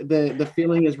 The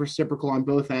feeling is reciprocal on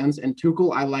both ends. And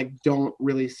Tuchel, I don't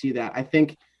really see that. I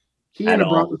think I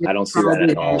don't see that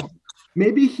at all.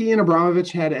 Maybe he and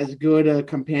Abramovich had as good a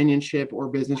companionship or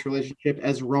business relationship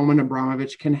as Roman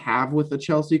Abramovich can have with a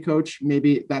Chelsea coach.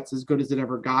 Maybe that's as good as it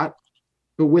ever got.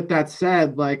 But with that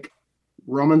said, like,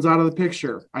 Roman's out of the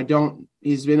picture.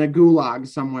 He's in a gulag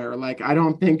somewhere. Like, I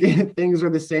don't think things are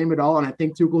the same at all. And I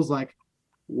think Tuchel's like,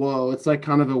 whoa, it's like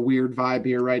kind of a weird vibe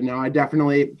here right now. I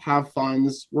definitely have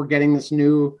funds. We're getting this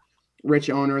new rich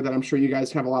owner that I'm sure you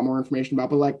guys have a lot more information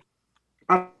about. But like,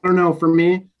 I don't know. For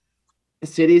me,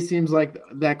 City seems like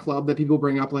that club that people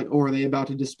bring up, like, oh, are they about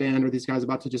to disband? Or these guys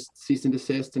about to just cease and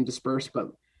desist and disperse? But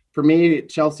for me,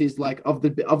 Chelsea's like, of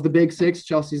the big six,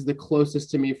 Chelsea's the closest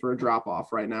to me for a drop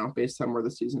off right now, based on where the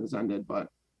season has ended. But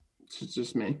it's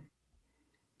just me.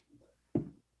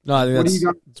 No, I think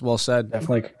that's well said.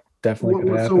 Definitely could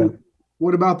happen. So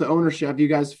what about the ownership? Have you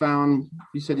guys found?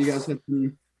 You said you guys had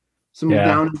some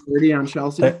down and dirty on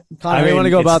Chelsea. How do you want to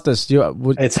go about this?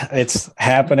 It's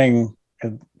happening.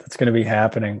 It's going to be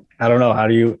happening. I don't know. How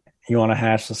do you want to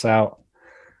hash this out?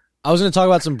 I was going to talk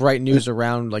about some bright news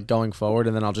around like going forward,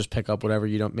 and then I'll just pick up whatever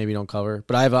you don't cover.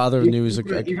 But I have other news. You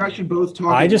guys should both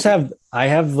talk. I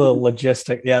have the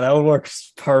logistic. Yeah, that would work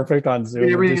perfect on Zoom.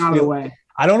 Get everything out of the way.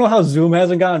 I don't know how Zoom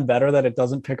hasn't gotten better that it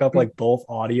doesn't pick up like both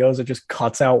audios. It just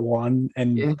cuts out one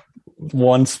and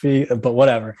one speed, but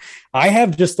whatever. I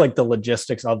have just like the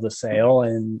logistics of the sale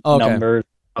and numbers,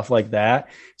 stuff like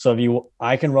that. So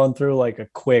I can run through like a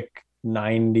quick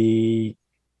 90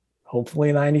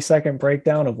 second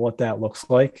breakdown of what that looks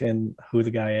like and who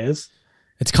the guy is.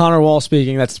 It's Connor Wall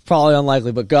speaking. That's probably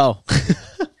unlikely, but go.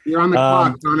 You're on the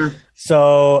clock, Connor.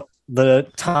 So the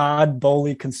Todd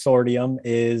Bowley Consortium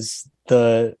is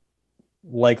the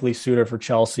likely suitor for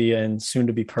Chelsea and soon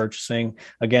to be purchasing.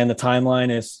 Again, the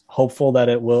timeline is hopeful that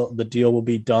the deal will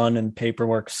be done and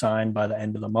paperwork signed by the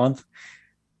end of the month.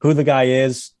 Who the guy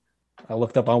is, I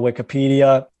looked up on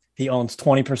Wikipedia. He owns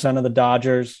 20% of the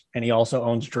Dodgers, and he also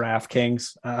owns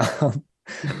DraftKings.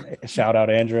 Shout out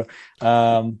Andrew.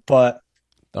 But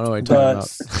don't know what you're talking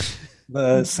about.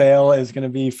 The sale is going to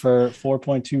be for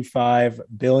 £4.25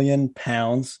 billion,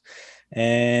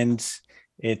 and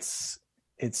it's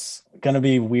going to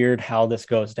be weird how this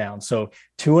goes down. So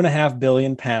 £2.5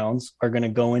 billion are going to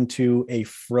go into a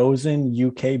frozen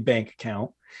UK bank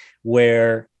account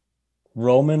where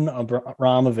Roman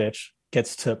Abramovich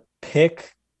gets to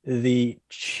pick the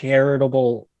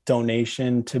charitable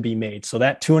donation to be made. So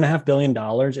that $2.5 billion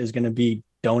is going to be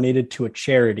donated to a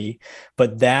charity,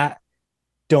 but that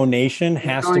donation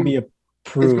has to be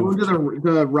approved. It's going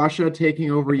to the Russia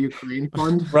taking over Ukraine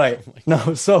fund. Right.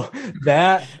 No, so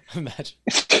that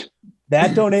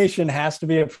donation has to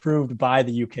be approved by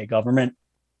the UK government.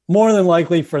 More than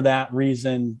likely for that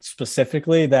reason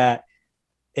specifically, that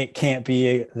it can't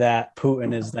be that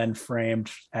Putin is then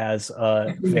framed as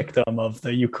a victim of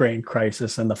the Ukraine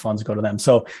crisis and the funds go to them.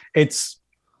 So it's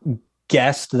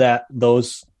guessed that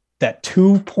that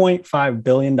 $2.5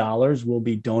 billion will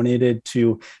be donated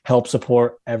to help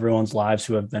support everyone's lives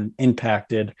who have been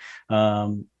impacted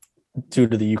due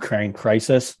to the Ukraine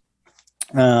crisis.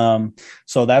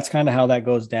 So that's kind of how that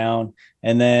goes down.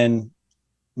 And then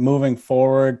moving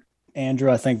forward,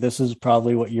 Andrew, I think this is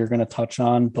probably what you're going to touch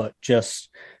on, but just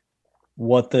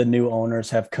what the new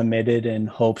owners have committed in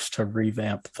hopes to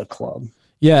revamp the club.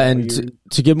 Yeah, and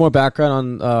to give more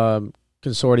background on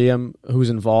consortium who's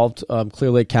involved,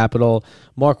 Clear Lake Capital,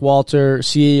 Mark Walter,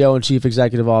 CEO and Chief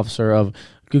Executive Officer of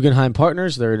Guggenheim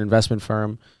Partners. They're an investment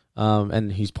firm,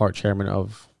 and he's part chairman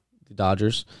of the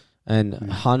Dodgers. And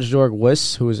Hans-Jörg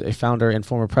Wyss, who is a founder and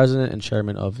former president and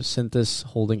chairman of Synthis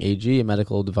Holding AG, a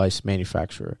medical device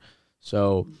manufacturer.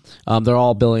 So they're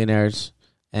all billionaires,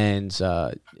 and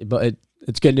but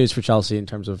it's good news for Chelsea in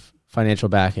terms of financial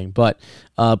backing. But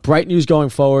bright news going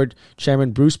forward, Chairman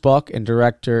Bruce Buck and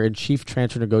Director and Chief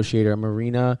Transfer Negotiator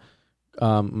Marina,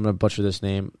 I'm going to butcher this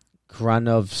name,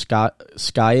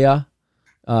 Granovskaya.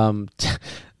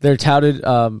 They're touted,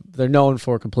 they're known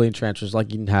for completing transfers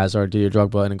like Eden Hazard, Didier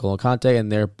Drogba, and N'Golo Kante,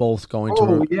 and they're both going to...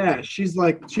 Oh, yeah, she's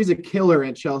a killer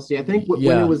at Chelsea. I think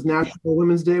when it was National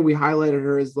Women's Day, we highlighted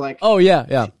her as like... Oh,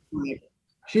 yeah.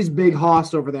 she's big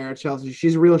hoss over there at Chelsea.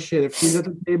 She's real shit. If she's at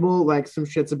the table, like some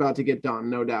shit's about to get done,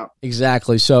 no doubt.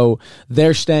 Exactly. So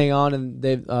they're staying on, and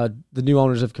they the new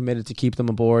owners have committed to keep them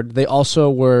aboard. They also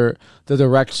were the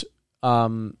direct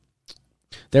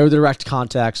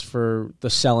contacts for the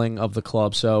selling of the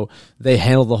club. So they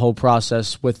handled the whole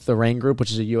process with the Rain Group,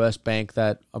 which is a U.S. bank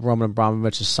that Roman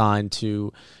Abramovich has signed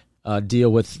to deal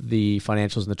with the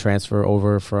financials and the transfer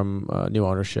over from new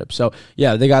ownership. So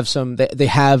yeah, they got some. They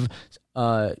have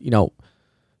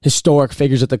historic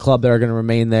figures at the club that are going to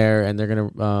remain there, and they're going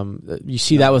to. You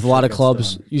see that with a lot of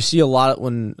clubs. You see a lot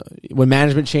when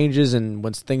management changes and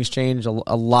when things change. A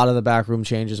lot of the backroom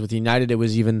changes. With United, it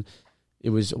was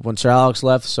when Sir Alex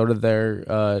left, so did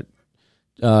their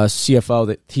CFO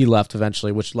that he left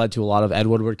eventually, which led to a lot of Ed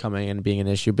Woodward coming in and being an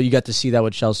issue. But you got to see that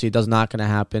with Chelsea. It does not going to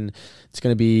happen. It's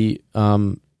going to be,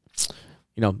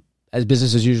 as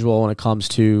business as usual when it comes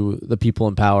to the people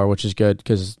in power, which is good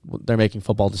because they're making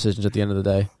football decisions at the end of the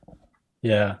day.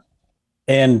 Yeah.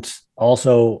 And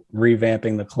also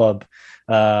revamping the club.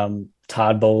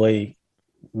 Todd Bowley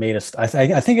made I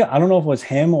think I don't know if it was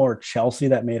him or Chelsea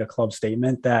that made a club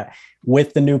statement that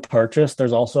with the new purchase,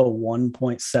 there's also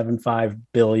 1.75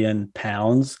 billion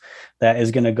pounds that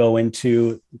is going to go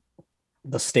into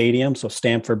the stadium. So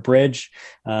Stamford Bridge,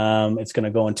 it's going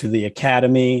to go into the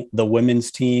academy, the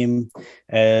women's team,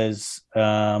 as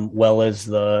well as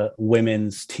the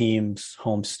women's team's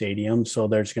home stadium. So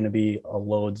there's going to be a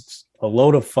load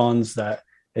of funds that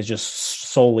is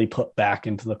just solely put back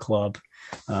into the club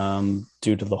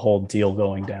due to the whole deal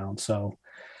going down. So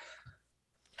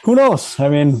who knows? I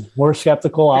mean, we're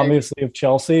skeptical, obviously, of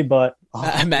Chelsea, but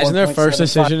imagine their first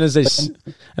decision is they sack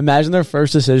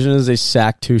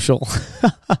Tuchel.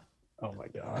 Oh my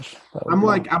gosh!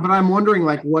 I'm wondering,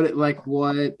 what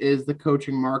is the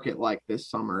coaching market like this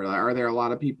summer? Are there a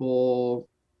lot of people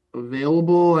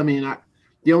available? I mean,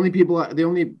 the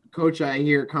only coach I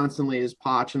hear constantly is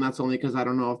Poch, and that's only because I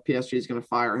don't know if PSG is going to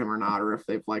fire him or not, or if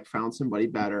they've found somebody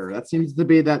better. That seems to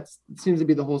be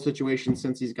the whole situation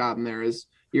since he's gotten there. Is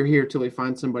you're here till he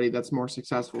finds somebody that's more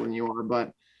successful than you are.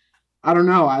 But I don't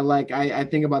know. I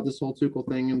think about this whole Tuchel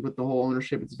thing and with the whole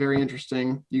ownership. It's very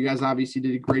interesting. You guys obviously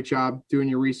did a great job doing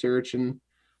your research and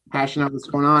hashing out what's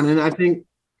going on. And I think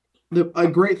a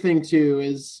great thing too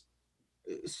is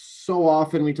so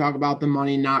often we talk about the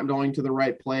money not going to the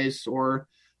right place or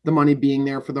the money being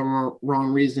there for the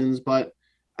wrong reasons. But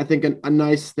I think a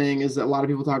nice thing is that a lot of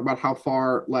people talk about how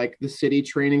far the city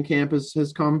training camp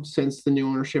has come since the new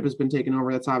ownership has been taken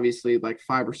over. That's obviously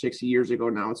 5 or 6 years ago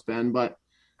now it's been, but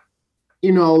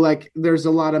there's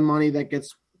a lot of money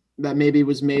that maybe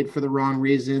was made for the wrong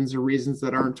reasons or reasons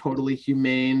that aren't totally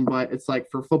humane, but it's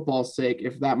for football's sake,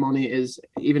 if that money is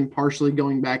even partially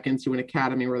going back into an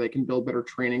academy where they can build better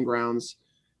training grounds,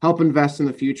 help invest in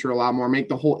the future a lot more, make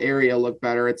the whole area look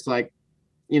better. It's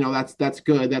that's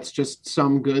good. That's just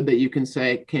some good that you can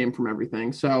say came from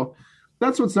everything. So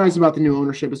that's what's nice about the new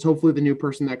ownership is hopefully the new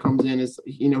person that comes in is,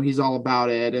 he's all about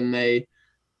it and they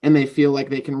feel like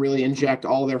they can really inject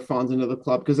all their funds into the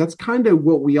club because that's kind of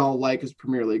what we all like as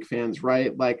Premier League fans,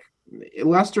 right?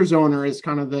 Leicester's owner is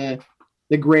kind of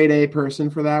the grade A person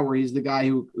for that, where he's the guy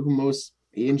who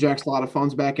he injects a lot of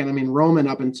funds back in. I mean, Roman,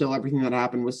 up until everything that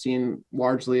happened, was seen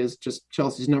largely as just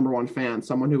Chelsea's number one fan,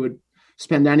 someone who would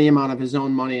spend any amount of his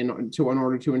own money in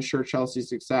order to ensure Chelsea's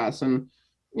success. And,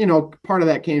 part of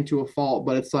that came to a fault,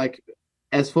 but it's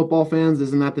as football fans,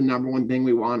 isn't that the number one thing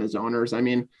we want as owners? I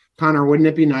mean, Connor, wouldn't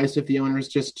it be nice if the owners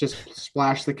just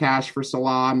splashed the cash for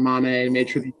Salah and Mane and made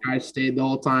sure these guys stayed the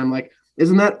whole time?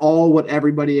 Isn't that all what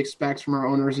everybody expects from our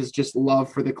owners is just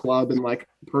love for the club and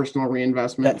personal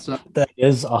reinvestment? That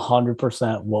is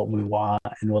 100% what we want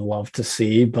and would love to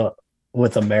see. But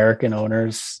with American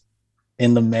owners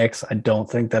in the mix, I don't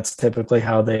think that's typically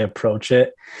how they approach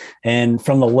it. And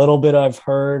from the little bit I've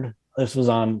heard, this was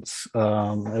on,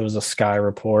 it was a Sky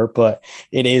report, but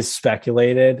it is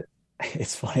speculated.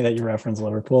 It's funny that you reference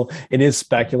Liverpool. It is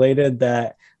speculated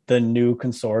that the new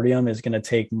consortium is going to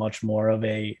take much more of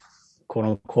a quote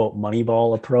unquote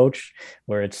Moneyball approach,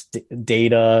 where it's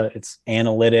data, it's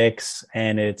analytics,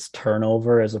 and it's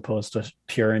turnover as opposed to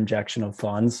pure injection of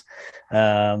funds.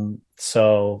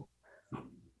 So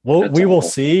we will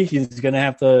see. He's going to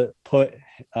have to put,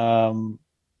 I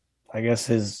guess,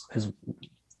 his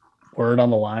word on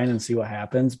the line and see what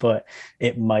happens, but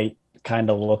it might kind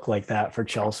of look like that for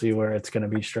Chelsea, where it's going to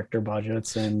be stricter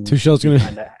budgets and Tuchel's going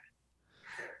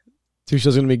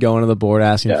to be going to the board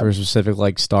asking for a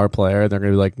specific star player. They're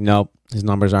going to be like, nope, his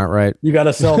numbers aren't right. You got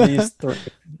to sell these three.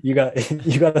 You got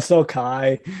to sell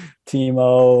Kai,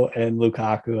 Timo, and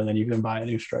Lukaku, and then you can buy a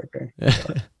new striker.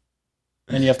 So.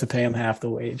 And you have to pay him half the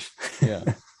wage. Yeah.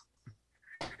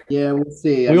 Yeah, we'll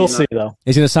see. We'll see, though.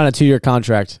 He's going to sign a 2-year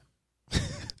contract.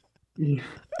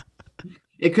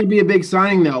 It could be a big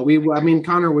signing, though.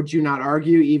 Connor, would you not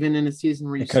argue, even in a season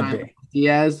where you signed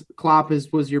Diaz, Klopp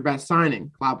was your best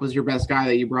signing? Klopp was your best guy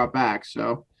that you brought back.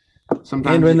 So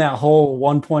sometimes, and in that whole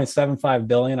 $1.75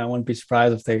 billion, I wouldn't be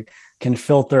surprised if they can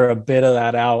filter a bit of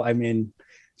that out. I mean,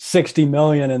 $60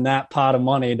 million in that pot of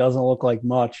money doesn't look like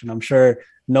much, and I'm sure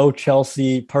no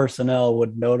Chelsea personnel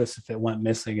would notice if it went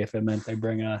missing, if it meant they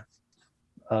bring a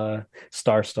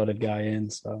star-studded guy in.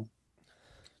 So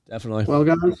definitely. Well,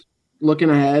 guys, looking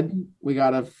ahead, we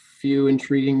got a few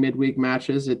intriguing midweek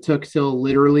matches. It took till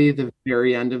literally the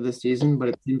very end of the season, but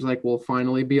it seems like we'll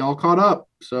finally be all caught up.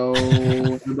 So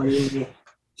everybody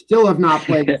still have not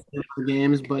played the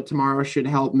games, but tomorrow should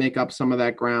help make up some of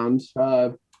that ground.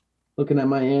 Looking at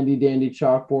my Andy Dandy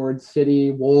chalkboard,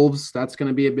 City, Wolves, that's going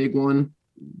to be a big one.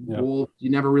 Yeah. Wolves, you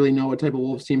never really know what type of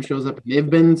Wolves team shows up. They've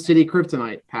been City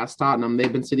kryptonite past Tottenham.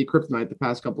 They've been City kryptonite the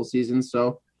past couple seasons.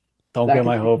 So don't get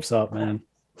my hopes up, man.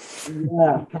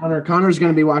 Yeah, Connor's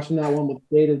going to be watching that one with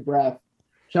bated breath.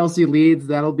 Chelsea Leeds,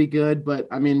 that'll be good. But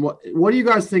I mean, what do you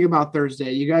guys think about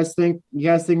Thursday? You guys think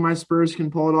my Spurs can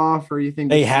pull it off, or you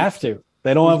think they have to?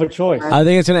 They don't have a choice. I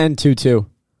think it's going to end 2-2.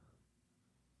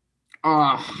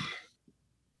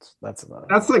 That's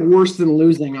like worse than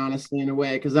losing, honestly, in a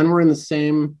way, because then we're in the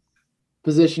same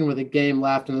position with a game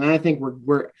left, and then I think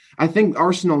I think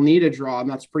Arsenal need a draw, and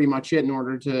that's pretty much it in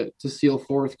order to seal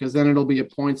fourth, because then it'll be a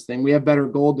points thing. We have better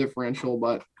goal differential,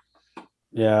 but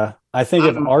yeah, I think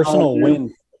if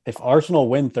Arsenal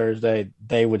win Thursday,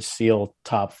 they would seal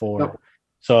top 4. Yep.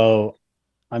 So,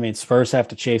 I mean, Spurs have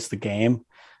to chase the game,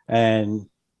 and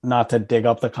not to dig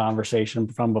up the conversation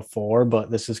from before,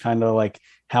 but this is kind of like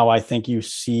how I think you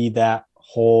see that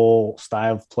whole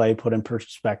style of play put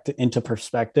into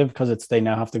perspective, because they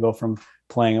now have to go from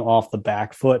playing off the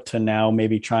back foot to now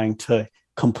maybe trying to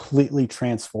completely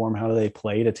transform how they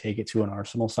play to take it to an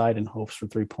Arsenal side in hopes for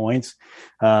 3 points.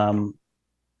 I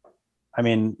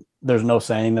mean, there's no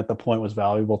saying that the point was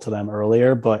valuable to them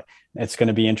earlier, but it's going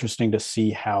to be interesting to see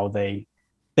how they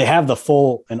have the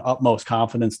full and utmost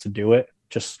confidence to do it.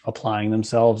 Just applying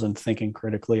themselves and thinking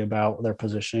critically about their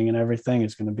positioning and everything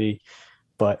is going to be.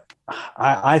 But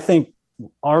I think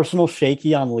Arsenal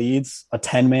shaky on Leeds, a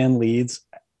 10-man Leeds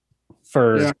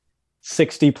for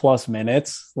 60 plus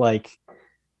minutes. Like,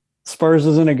 Spurs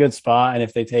is in a good spot, and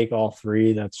if they take all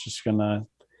 3, that's just gonna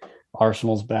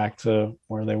Arsenal's back to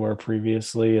where they were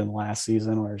previously in last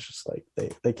season, where it's just like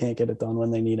they can't get it done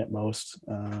when they need it most.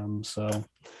 So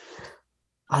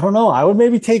I don't know. I would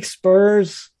maybe take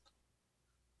Spurs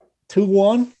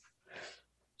 2-1.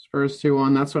 Spurs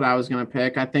 2-1. That's what I was going to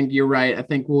pick. I think you're right. I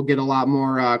think we'll get a lot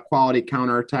more quality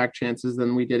counterattack chances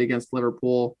than we did against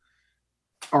Liverpool.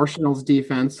 Arsenal's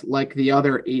defense, like the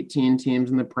other 18 teams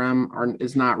in the Prem,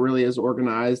 is not really as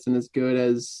organized and as good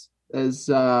as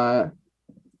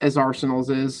Arsenal's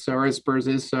is, or as Spurs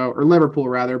is, or Liverpool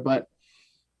rather. But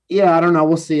yeah, I don't know.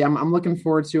 We'll see. I'm looking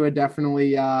forward to it.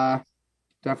 Definitely going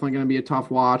to be a tough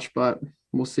watch, but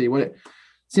we'll see.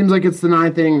 Seems like it's the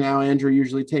 9th inning now. Andrew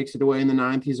usually takes it away in the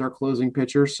 9th. He's our closing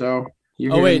pitcher, so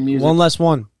you're hearing music. One less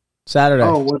one. Saturday.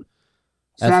 Oh, what?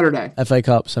 Saturday. FA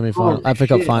Cup semifinal. FA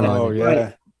Cup final. Oh,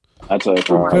 yeah. That's a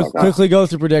quickly go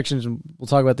through predictions, and we'll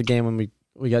talk about the game when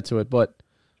we get to it. But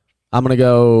I'm going to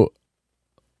go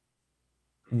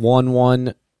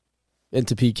 1-1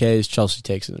 into PKs. Chelsea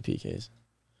takes it into PKs.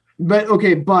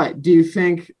 But do you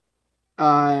think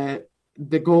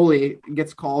the goalie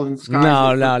gets called in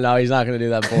Sky? No, he's not going to do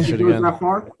that bullshit again. That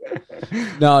far?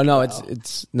 No,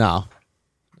 it's no.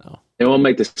 They won't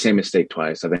make the same mistake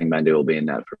twice. I think Mendy will be in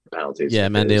that for penalties. Yeah,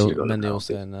 Mendy will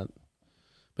stay in that.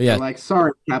 But yeah, like,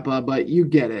 sorry, Kepa, but you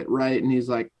get it, right? And he's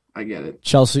like, I get it.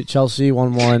 Chelsea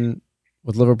 1-1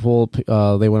 with Liverpool.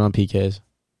 They went on PKs.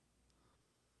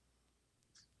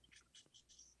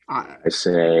 I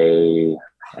say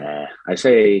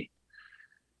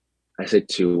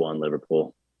 2-1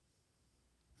 Liverpool.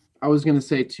 I was going to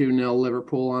say 2-0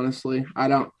 Liverpool, honestly.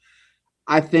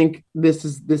 I think this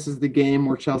is the game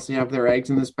where Chelsea have their eggs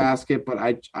in this basket, but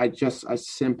I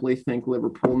simply think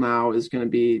Liverpool now is going to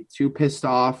be too pissed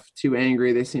off, too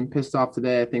angry. They seem pissed off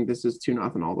today. I think this is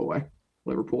 2-0 all the way.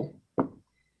 Liverpool.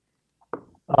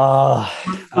 We'll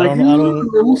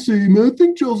see, man. I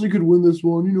think Chelsea could win this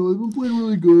one. They've been playing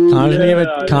really good. Connor's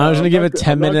going to give a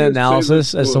 10-minute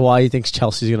analysis as to why he thinks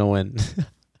Chelsea's going to win.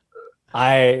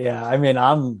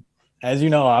 I'm as you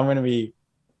know, I'm going to be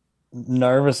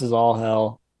nervous as all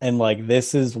hell. And, like,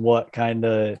 this is what kind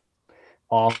of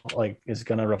is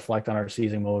going to reflect on our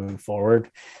season moving forward.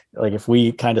 Like if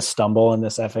we kind of stumble in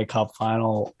this FA Cup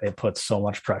final, it puts so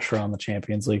much pressure on the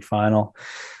Champions League final.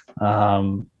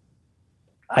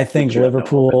 I think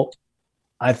Liverpool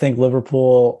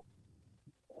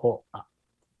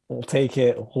will take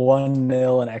it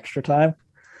 1-0 in extra time.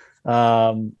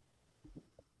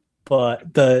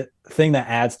 But the thing that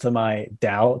adds to my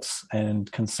doubts and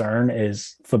concern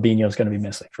is Fabinho's going to be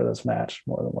missing for this match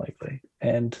more than likely.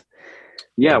 And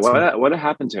yeah, what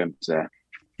happened to him today?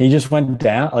 He just went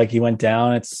down. Like he went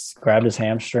down. It's grabbed his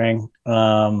hamstring.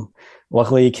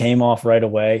 Luckily, he came off right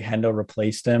away. Hendo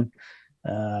replaced him.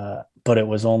 But it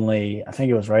was only, I think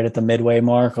it was right at the midway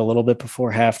mark, a little bit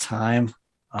before halftime.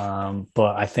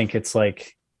 But I think it's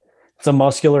a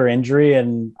muscular injury,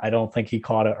 and I don't think he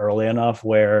caught it early enough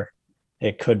where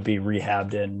it could be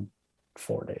rehabbed in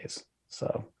 4 days.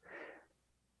 So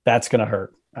that's going to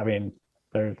hurt. I mean,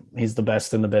 he's the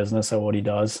best in the business at what he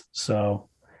does. So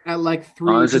at like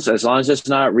 3, as long as it's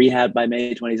not rehabbed by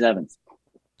May 27th.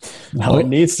 No, it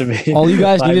needs to be. All you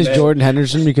guys need is Jordan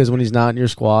Henderson, because when he's not in your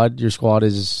squad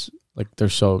is like they're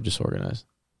so disorganized.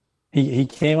 He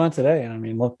came on today, and I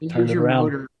mean, look, turned it around.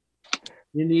 Motor.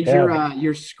 You need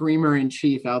your screamer in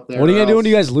chief out there. What are you gonna do when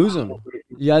you guys lose him?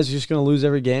 You guys are just gonna lose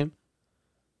every game?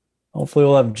 Hopefully,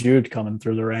 we'll have Jude coming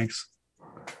through the ranks.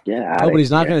 Yeah, but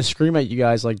he's not gonna scream at you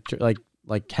guys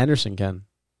like Henderson can.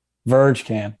 Verge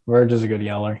can. Verge is a good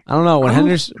yeller. I don't know when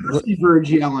Henderson. I don't see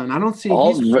Verge yelling. I don't see.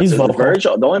 He's Verge.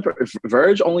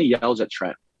 Verge only yells at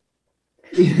Trent.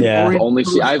 Yeah,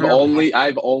 I've only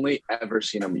ever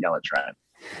seen him yell at Trent.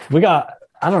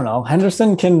 I don't know.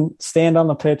 Henderson can stand on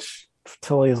the pitch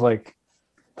till he's like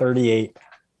 38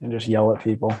 and just yell at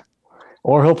people.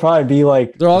 Or he'll probably be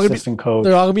like assistant coach.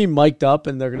 They're all gonna be mic'd up,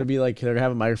 and they're gonna be like they're gonna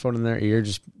have a microphone in their ear,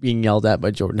 just being yelled at by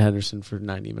Jordan Henderson for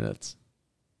 90 minutes.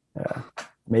 Yeah,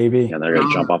 maybe. Yeah, they're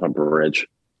gonna jump off a bridge.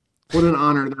 What an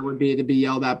honor that would be to be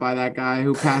yelled at by that guy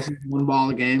who passes one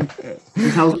ball a game.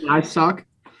 He tells me I suck.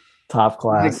 Top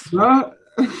class.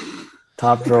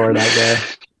 Top drawer that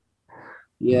guy.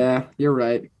 Yeah, you're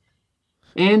right.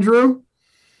 Andrew?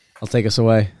 I'll take us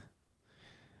away.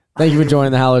 Thank you for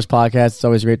joining the Howlers podcast. It's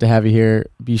always great to have you here.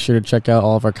 Be sure to check out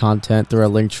all of our content through our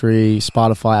Linktree,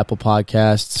 Spotify, Apple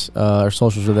Podcasts. Our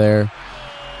socials are there.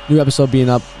 New episode being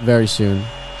up very soon.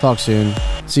 Talk soon.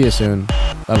 See you soon.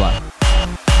 Bye-bye.